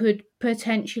that you could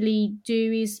potentially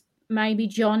do is maybe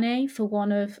Johnny for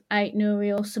one of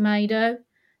Aït-Nouri or Semedo.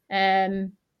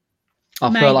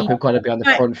 I feel like we've got to be on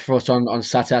the front foot on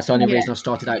Saturday. That's the only reason I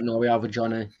started Aït-Nouri over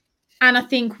Johnny. And I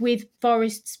think with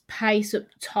Forest's pace up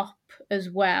top as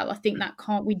well, I think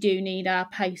we do need our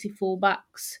pacey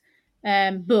fullbacks.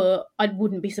 But I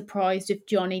wouldn't be surprised if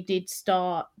Johnny did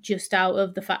start just out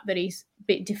of the fact that he's a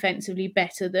bit defensively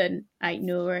better than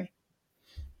Aït-Nouri.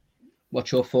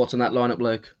 What's your thoughts on that lineup,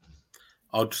 Luke?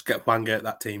 I'll just get Hwang out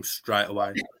that team straight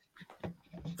away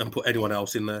and put anyone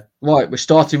else in there. Right, we're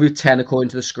starting with 10 according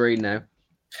to the screen now.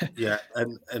 Yeah,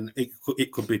 and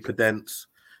it could be Pedence,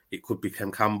 it could be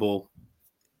Kem Campbell,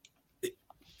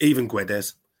 even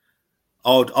Guedes.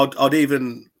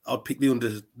 I'd pick the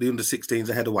under 16s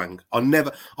ahead of Hwang.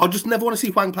 I just never want to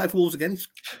see Hwang play for Wolves again. It's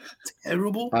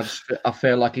terrible. I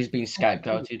feel like he's been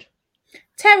scapegoated.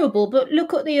 Terrible, but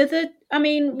look at the other. I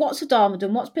mean, what's Adama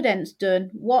done? What's Pedence done?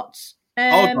 What's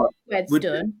Guedes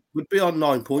done? Would be on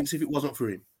 9 points if it wasn't for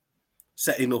him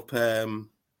setting up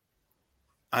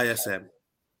ISM.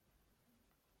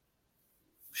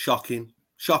 Shocking.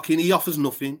 He offers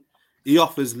nothing. He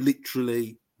offers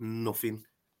literally nothing.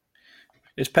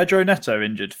 Is Pedro Neto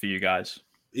injured for you guys?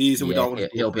 He is, and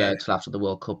he'll be out till after the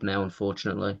World Cup now,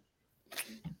 unfortunately.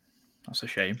 That's a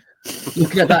shame.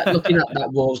 Looking at that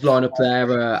Wolves lineup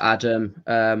there, Adam,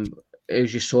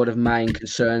 who's your sort of main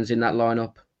concerns in that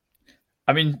lineup?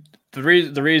 I mean, The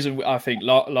reason I think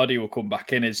Lodi will come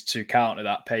back in is to counter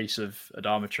that pace of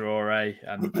Adama Traore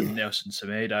and Nelson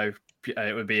Semedo.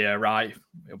 It would be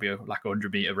it'll be like a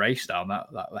 100-meter race down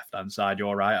that left-hand side,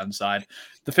 your right-hand side.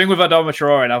 The thing with Adama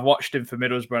Traore, and I've watched him for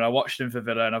Middlesbrough, and I watched him for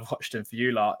Villa, and I've watched him for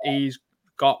you lot, he's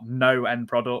got no end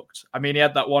product. I mean, he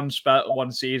had that one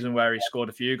season where he scored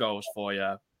a few goals for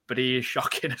you, but he is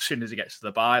shocking as soon as he gets to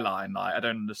the byline. Like, I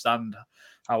don't understand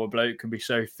how a bloke can be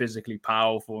so physically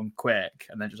powerful and quick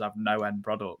and then just have no end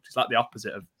product. It's like the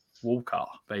opposite of Walcott,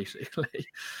 basically,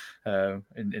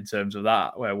 in terms of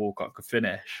that, where Walcott could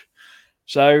finish.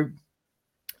 So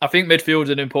I think midfield's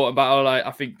an important battle. Like,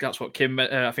 I think that's what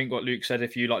I think what Luke said,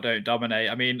 if you lot don't dominate.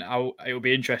 I mean, it will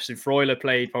be interesting. Freuler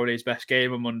played probably his best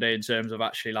game on Monday in terms of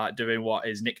actually like doing what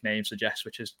his nickname suggests,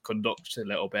 which is conduct a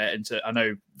little bit. I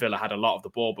know Villa had a lot of the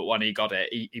ball, but when he got it,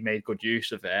 he made good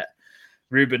use of it.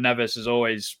 Ruben Neves has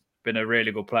always been a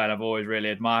really good player, and I've always really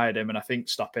admired him. And I think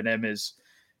stopping him is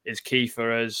key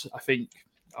for us. I think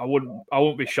I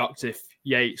wouldn't be shocked if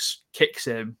Yates kicks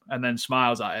him and then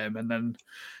smiles at him and then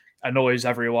annoys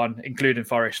everyone, including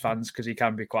Forest fans, because he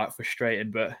can be quite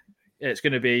frustrating. But it's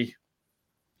going to be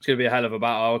a hell of a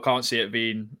battle. I can't see it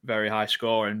being very high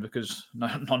scoring because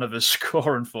none of us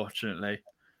score, unfortunately.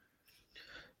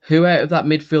 Who out of that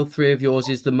midfield three of yours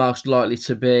is the most likely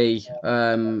to be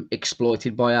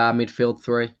exploited by our midfield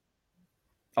three?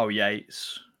 Oh,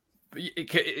 Yates.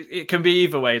 It can be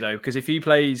either way, though, because if he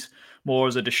plays more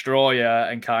as a destroyer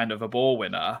and kind of a ball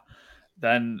winner,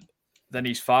 then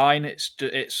he's fine.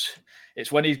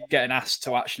 It's when he's getting asked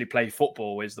to actually play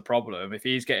football is the problem. If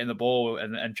he's getting the ball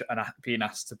and being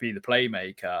asked to be the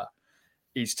playmaker,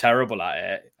 he's terrible at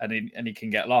it, and he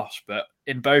can get lost. But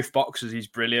in both boxes, he's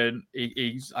brilliant.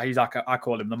 He's like I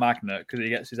call him the magnet because he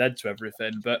gets his head to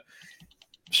everything. But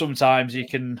sometimes he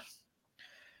can,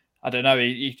 I don't know,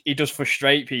 he does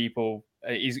frustrate people.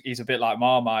 He's a bit like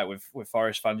Marmite with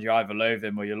Forest fans. You either loathe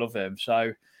him or you love him.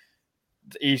 So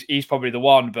he's probably the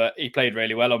one. But he played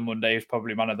really well on Monday. He was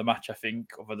probably man of the match, I think,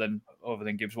 other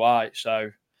than Gibbs White. So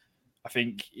I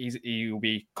think he'll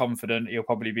be confident. He'll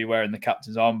probably be wearing the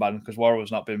captain's armband because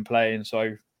Worrell's not been playing.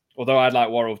 So although I'd like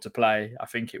Worrell to play, I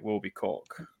think it will be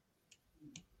Cook.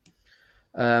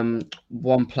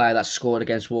 One player that scored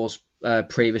against Wolves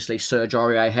previously, Serge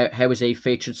Aurier. How has he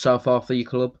featured so far for your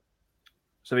club?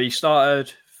 So he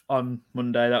started on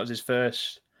Monday. That was his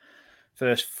first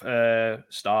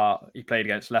start. He played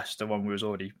against Leicester when we was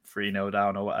already 3-0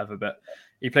 down or whatever, but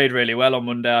he played really well on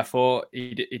Monday. I thought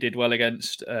he did well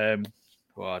against I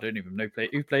don't even know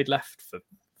who played left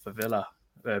for Villa,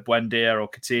 Buendia or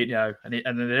Coutinho, and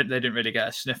they didn't really get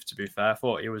a sniff, to be fair. I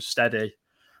thought he was steady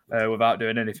without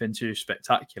doing anything too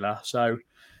spectacular. So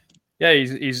yeah,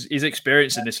 he's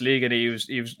experienced in this league, and he was.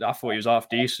 I thought he was half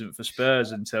decent for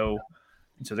Spurs until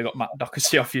they got Matt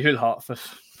Doherty off you lot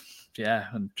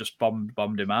and just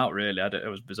bombed him out. Really, it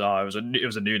was bizarre. It was a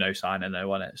NuNO signing though,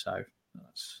 wasn't it? So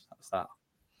that's that.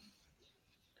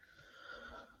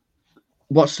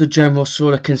 What's the general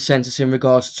sort of consensus in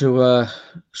regards to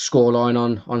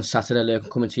scoreline on Saturday? Luke, I'm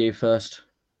coming to you first.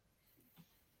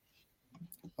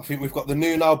 I think we've got the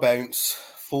NuNO bounce,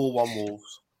 4-1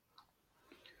 Wolves.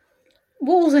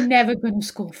 Wolves are never going to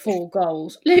score 4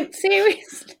 goals. Luke,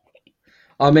 seriously?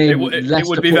 I mean, it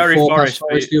would be very Forest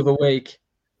the other week.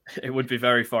 It would be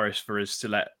very Forest for us to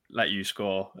let you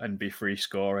score and be free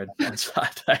scoring on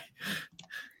Saturday.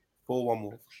 4-1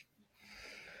 Wolves.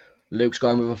 Luke's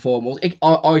going with a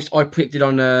 4-1. I predicted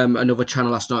on another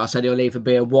channel last night. I said it'll either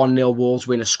be a 1-0 Wolves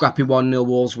win, a scrappy 1-0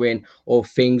 Wolves win, or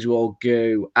things will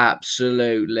go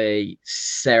absolutely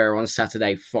Sarah on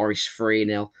Saturday. Forest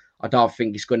 3-0. I don't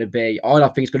think it's going to be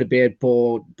a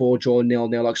ball draw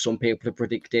 0-0 like some people are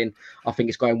predicting. I think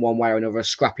it's going one way or another, a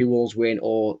scrappy Wolves win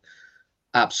or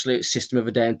absolute system of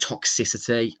a down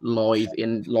toxicity live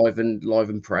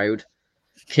and proud.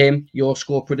 Kim, your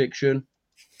score prediction?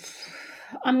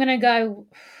 I'm going to go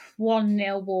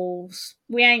 1-0 Wolves.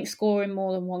 We ain't scoring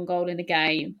more than 1 goal in a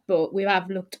game, but we have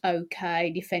looked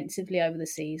okay defensively over the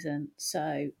season.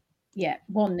 So, yeah,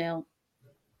 1-0.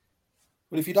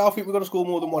 Well, if you don't think we're going to score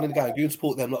more than 1 in the game, you can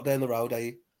support them, not down the road,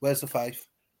 eh? Where's the faith?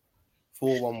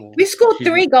 4-1 Wolves. We scored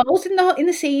 3 goals in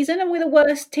the season, and we're the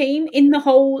worst team in the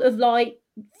whole of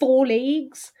 4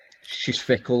 leagues. She's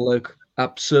fickle, Luke.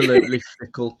 Absolutely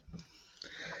fickle.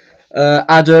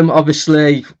 Adam,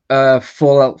 obviously,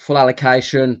 full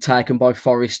allocation taken by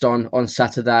Forest on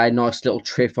Saturday. Nice little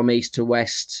trip from east to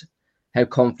west. How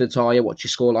confident are you? What's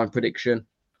your scoreline prediction?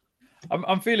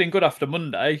 I'm feeling good after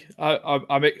Monday.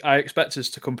 I expect us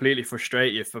to completely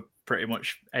frustrate you for pretty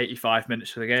much 85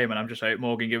 minutes of the game, and I'm just hoping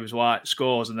Morgan Gibbs White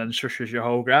scores and then shushes your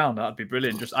whole ground. That'd be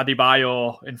brilliant. Just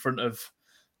Adebayor in front of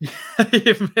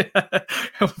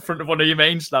In front of one of your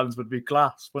main stands would be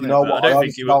class, wouldn't You know it? what? I I don't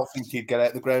think he will. don't think he'd get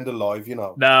out the ground alive. You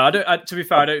know. No, I don't. To be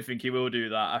fair, I don't think he will do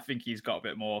that. I think he's got a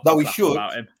bit more. No, he class should.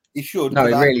 about him. He should. No,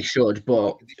 he but really should,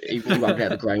 but he won't get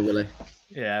the ground, will he?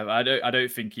 Yeah, I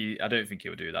don't think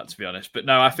he'll do that, to be honest. But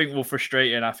no, I think we'll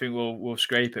frustrate him. I think we'll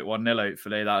scrape it 1-0.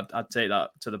 Hopefully, I'd take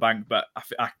that to the bank. But I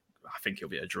think it'll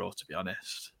be a draw, to be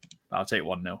honest. I'll take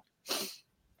 1-0.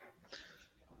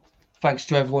 Thanks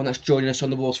to everyone that's joining us on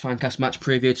the Wolves Fancast match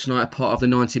preview tonight, a part of the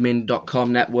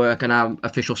 90min.com network and our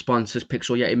official sponsors,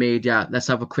 Pixel Yeti Media. Let's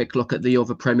have a quick look at the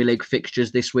other Premier League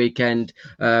fixtures this weekend.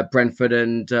 Brentford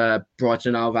and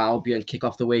Brighton and Hove Albion kick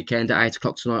off the weekend at 8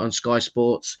 o'clock tonight on Sky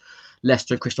Sports.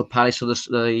 Leicester and Crystal Palace for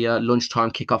the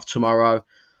lunchtime kick-off tomorrow.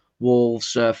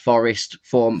 Wolves, Forest,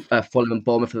 Fulham and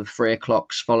Bournemouth for the 3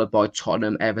 o'clocks, followed by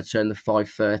Tottenham, Everton, the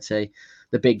 5:30.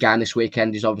 The big game this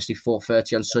weekend is obviously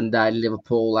 4:30 on Sunday.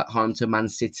 Liverpool at home to Man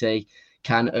City.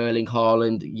 Can Erling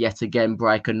Haaland yet again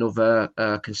break another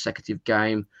consecutive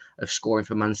game of scoring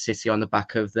for Man City on the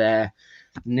back of their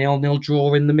 0-0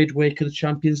 draw in the midweek of the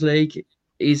Champions League?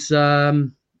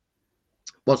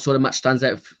 What sort of match stands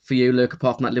out for you, Luke,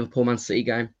 apart from that Liverpool-Man City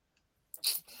game?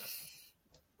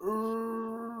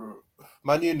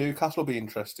 Man U Newcastle will be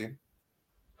interesting.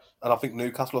 And I think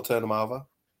Newcastle will turn them over.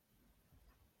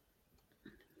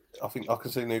 I think I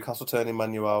can see Newcastle turning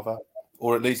Man U over,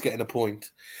 or at least getting a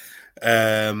point.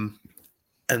 And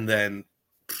then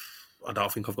I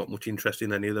don't think I've got much interest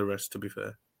in any of the rest, to be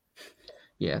fair.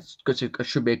 Yeah, it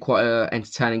should be quite an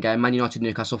entertaining game. Man United,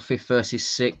 Newcastle, 5th versus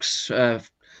 6th.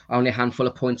 Only a handful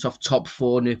of points off top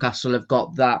 4. Newcastle have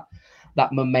got that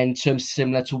momentum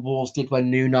similar to Wolves did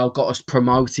when NuNO got us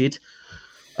promoted.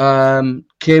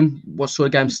 Kim, what sort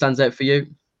of game stands out for you?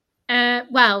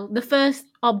 Well, the first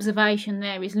observation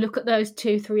there is look at those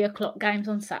 2-3 o'clock games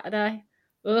on Saturday.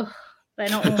 Ugh, they're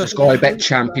not all Sky Bet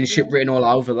Championship written all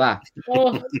over that.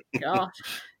 Oh gosh.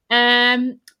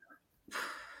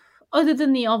 Other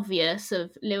than the obvious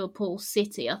of Liverpool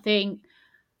City, I think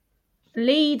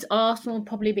Leeds Arsenal will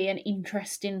probably be an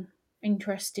interesting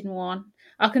one.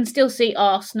 I can still see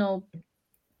Arsenal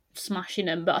smashing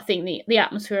them, but I think the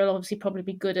atmosphere will obviously probably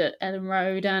be good at Ellen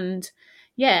Road, and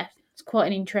yeah, it's quite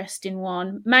an interesting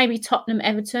one. Maybe Tottenham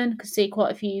Everton, could see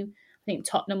quite a few. I think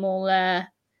Tottenham will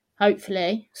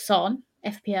hopefully Son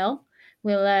FPL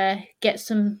will get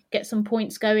some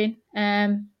points going.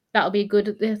 That'll be good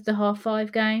at the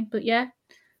 5:30 game. But yeah,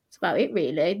 that's about it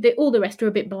really. All the rest are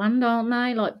a bit bland, aren't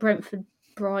they? Like Brentford,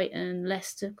 Brighton,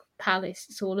 Leicester, Palace.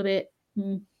 It's all a bit.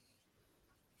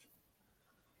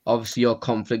 Obviously, you're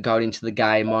confident going into the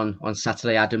game on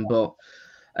Saturday, Adam, but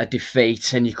a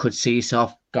defeat and you could see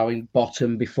yourself going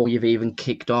bottom before you've even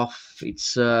kicked off.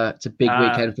 It's a big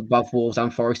weekend for both Wolves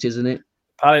and Forest, isn't it?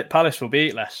 Palace will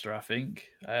beat Leicester, I think.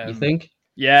 You think?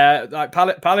 Yeah, like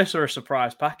Palace are a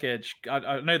surprise package.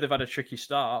 I know they've had a tricky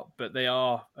start, but they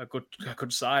are a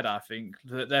good side. I think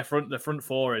their front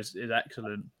 4 is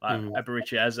excellent. Like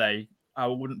Yespirito, Eze, I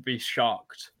wouldn't be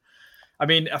shocked. I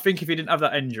mean, I think if he didn't have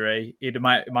that injury, he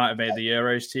might have made the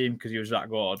Euros team because he was that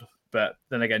good. But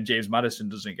then again, James Maddison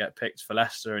doesn't get picked for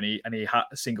Leicester, and he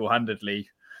single-handedly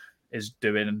is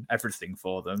doing everything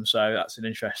for them. So that's an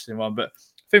interesting one. But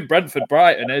I think Brentford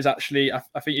Brighton is actually, I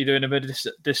think you're doing them a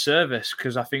disservice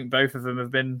because I think both of them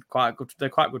have been quite good. They're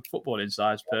quite good footballing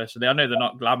sides, personally. I know they're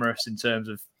not glamorous in terms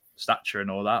of stature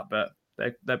and all that, but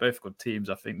they're both good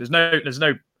teams. I think there's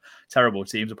no terrible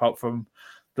teams apart from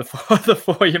the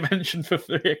four you mentioned for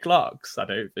 3 o'clocks. I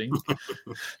don't think.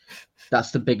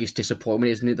 That's the biggest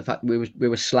disappointment, isn't it? The fact we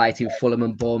were slating Fulham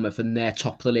and Bournemouth, and they're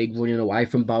top of the league, running away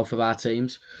from both of our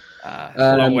teams.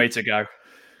 A long way to go.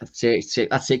 That's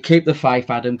it. Keep the faith,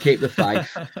 Adam. Keep the faith.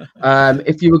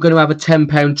 If you were going to have a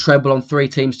 £10 treble on 3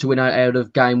 teams to win out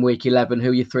of game week 11,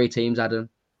 who are your 3 teams, Adam?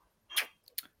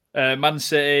 Man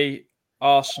City,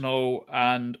 Arsenal,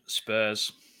 and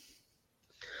Spurs.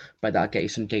 But that'll get you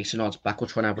some decent odds back. We'll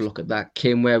try and have a look at that.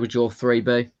 Kim, where would your 3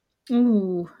 be?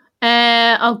 Ooh.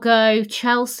 I'll go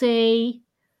Chelsea.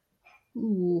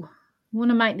 Ooh. You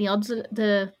want to make the odds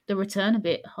the return a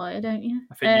bit higher, don't you?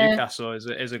 I think Newcastle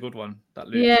is a good one.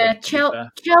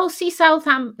 Chelsea,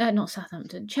 Southampton, not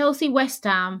Southampton. Chelsea, West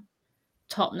Ham,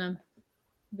 Tottenham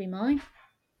would be mine.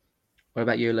 What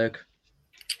about you, Luke?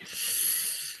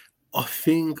 I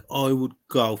think I would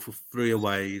go for 3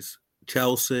 aways: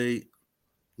 Chelsea,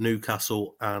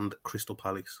 Newcastle, and Crystal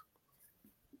Palace.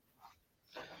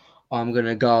 I'm going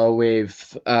to go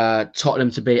with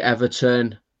Tottenham to beat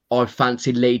Everton. I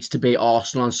fancy Leeds to beat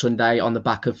Arsenal on Sunday on the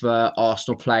back of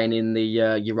Arsenal playing in the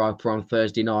Europa on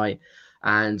Thursday night.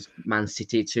 and Man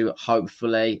City to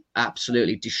hopefully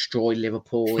absolutely destroy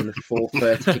Liverpool in the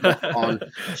 4:30 kickoff on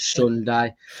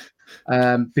Sunday.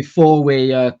 Before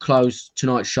we close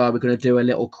tonight's show, we're going to do a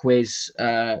little quiz.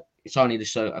 It's only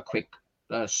just a quick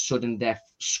sudden death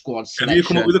squad selection. Have you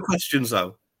come up with the questions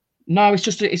though? No, it's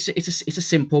just it's a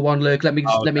simple one, Luke. Let me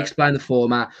explain the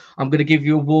format. I'm going to give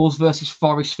you a Wolves versus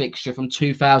Forest fixture from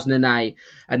 2008,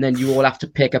 and then you all have to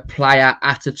pick a player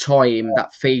at a time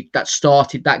that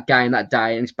started that game that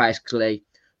day, and it's basically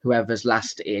whoever's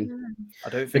last in. I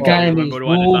don't think the I game remember is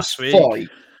what I did Wolves last week.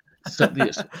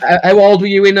 5. How old were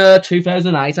you in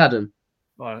 2008, Adam?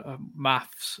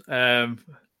 Maths.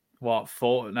 What?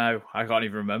 4? No, I can't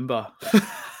even remember.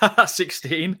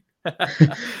 16.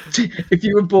 If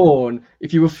you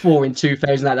were 4 in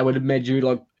 2008, that would have made you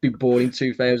like be born in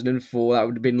 2004. That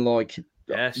would have been like,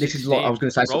 this is like I was going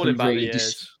to say something really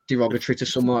derogatory to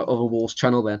some other Wolves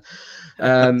channel. Then,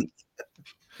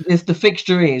 if the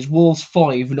fixture is Wolves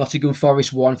 5, Nottingham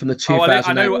Forest 1 from the 2008.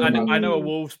 I know a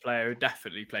Wolves player who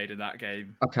definitely played in that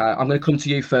game. Okay, I'm going to come to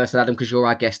you first, Adam, because you're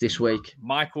our guest this week.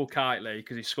 Michael Kitely,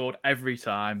 because he scored every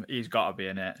time. He's got to be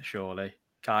in it, surely.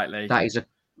 Kitely.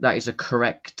 That is a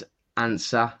correct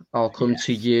answer. I'll come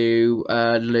to you,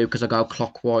 Luke, as I go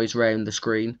clockwise round the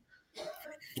screen.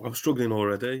 I'm struggling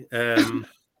already.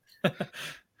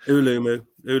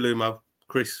 Ulumo,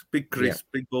 Chris, big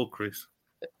ball, Chris.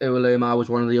 Ulumo was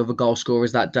one of the other goal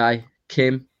scorers that day.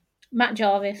 Kim? Matt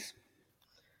Jarvis.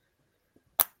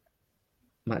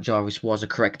 Matt Jarvis was a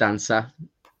correct answer.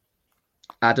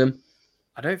 Adam?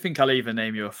 I don't think I'll even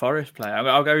name you a Forest player.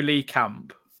 I'll go Lee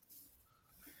Camp.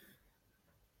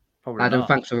 Probably Adam, not.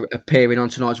 thanks for appearing on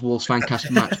tonight's Wolves Fancast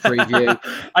match preview.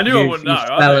 I knew I wouldn't know. You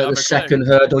fell at the second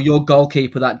hurdle. Your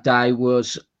goalkeeper that day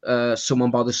was someone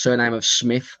by the surname of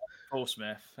Smith. Paul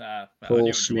Smith.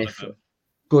 Paul Smith.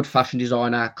 Good fashion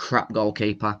designer, crap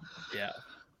goalkeeper. Yeah.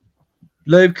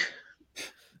 Luke?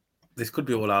 This could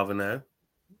be all over now.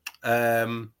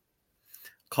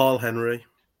 Carl Henry.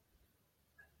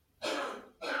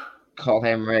 Carl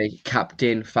Henry,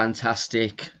 captain,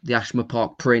 fantastic. The Ashmore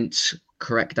Park Prince,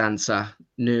 correct answer.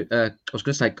 I was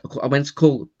going to say, I went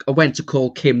to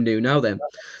call Kim NuNO then.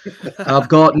 I've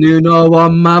got NuNO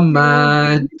on my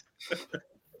mind.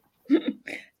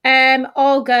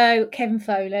 I'll go Kevin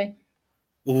Foley.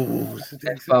 Ooh,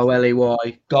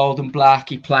 F-O-L-E-Y. Gold and black.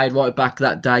 He played right back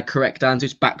that day. Correct answer.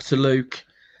 It's back to Luke.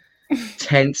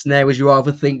 Tense now as you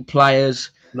overthink players.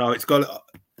 No, it's got.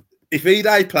 If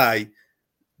Ede play,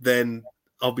 then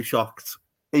I'll be shocked.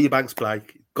 Ebanks play.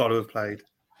 Got to have played.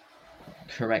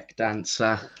 Correct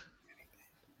answer.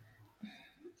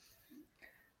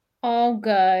 I'll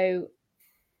go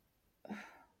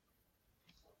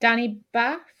Danny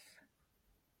Bath.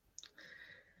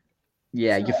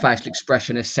 Yeah, your facial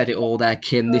expression has said it all there,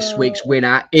 Kim. This week's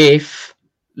winner, if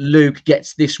Luke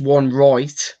gets this one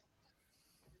right.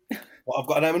 What, I've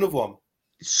got to name another one.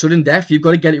 Sudden death, you've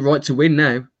got to get it right to win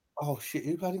now. Oh, shit.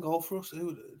 Who played in goal for us?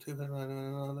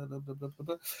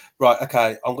 Right,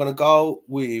 okay. I'm going to go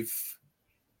with...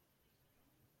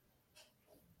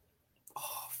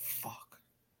 Oh, fuck.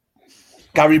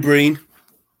 Gary Breen.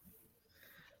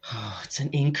 Oh, it's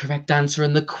an incorrect answer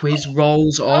and the quiz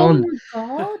rolls on. Oh,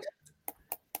 my God.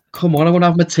 Come on, I want to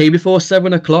have my tea before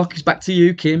 7 o'clock. It's back to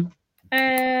you, Kim.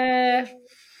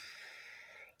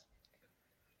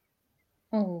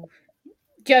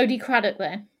 Jody Craddock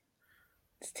then.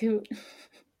 It's too...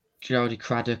 Jody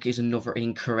Craddock is another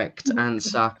incorrect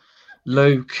answer.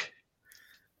 Luke.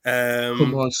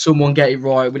 Come on, someone get it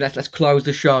right. Let's close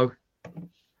the show.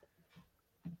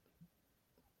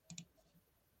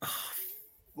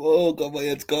 Oh, God, my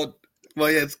head's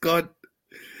gone.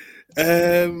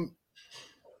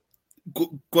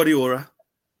 Guardiola.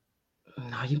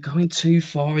 No, you're going too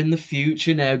far in the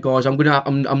future now, guys.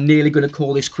 I'm nearly gonna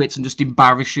call this quits and just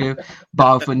embarrass you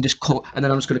both, and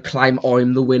then I'm just gonna claim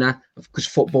I'm the winner because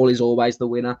football is always the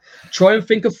winner. Try and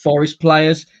think of Forest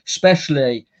players,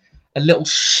 especially a little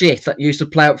shit that used to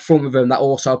play up front with them that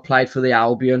also played for the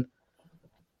Albion.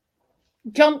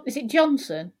 Is it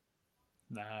Johnson?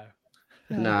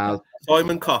 No.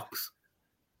 Simon Cox.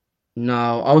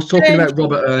 No, I was talking about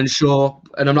Robert Earnshaw,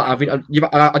 and I'm not having.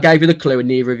 I gave you the clue, and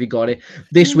neither of you got it.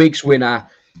 This week's winner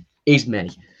is me,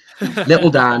 Little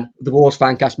Dan, the Wolves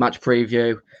Fancast match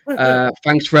preview.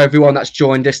 Thanks for everyone that's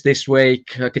joined us this week.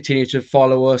 Continue to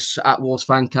follow us at Wolves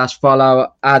Fancast.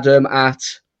 Follow Adam at.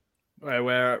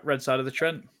 We're at Red Side of the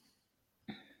Trent.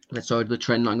 Red Side of the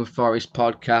Trent, Nottingham Forest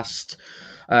podcast.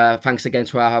 Thanks again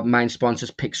to our main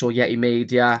sponsors, Pixel Yeti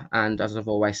Media, and as I've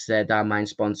always said, our main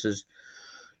sponsors.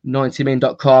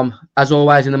 90min.com. As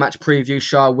always, in the match preview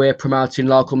show, we're promoting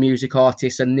local music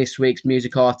artists, and this week's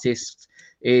music artist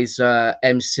is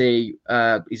MC.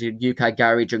 He's a UK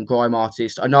garage and grime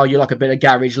artist. I know you like a bit of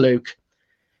garage, Luke.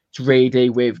 It's Reedy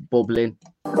with Bubbling.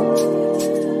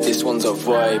 This one's a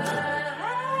vibe.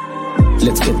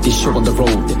 Let's get this show on the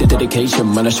road. The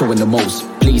dedication, man, I'm showing the most.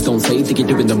 Please don't say that you're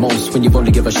doing the most when you've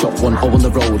only give a shot 1-0 on the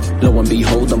road. Lo and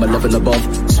behold, I'm a level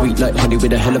above. Sweet like honey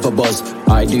with a hell of a buzz.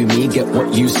 I do me, get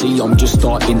what you see. I'm just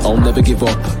starting, I'll never give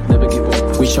up. Never give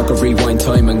up. Wish I could rewind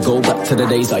time and go back to the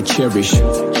days I cherish.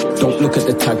 Don't look at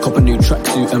the tag, cop a new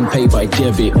tracksuit and pay by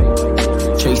debit.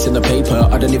 Chasing the paper,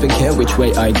 I don't even care which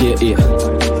way I get it.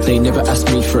 They never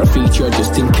asked me for a feature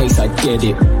just in case I get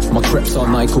it. My creps are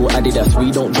Nike or Adidas.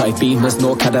 We don't drive Beamers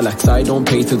nor Cadillacs. I don't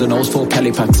pay through the nose for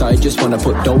Calipax. I just wanna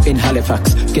put dough in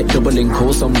Halifax. Get doubling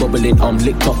course, I'm bubbling. I'm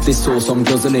licked off this sauce, I'm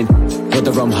guzzling.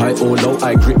 Whether I'm high or low,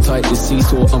 I grip tight this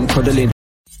seesaw, I'm cuddling.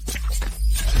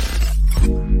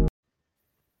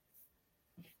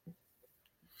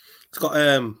 It's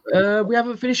got we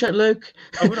haven't finished yet, Luke.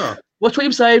 Oh, we're not. What's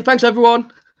William saying? Thanks,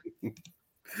 everyone.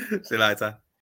 See you later.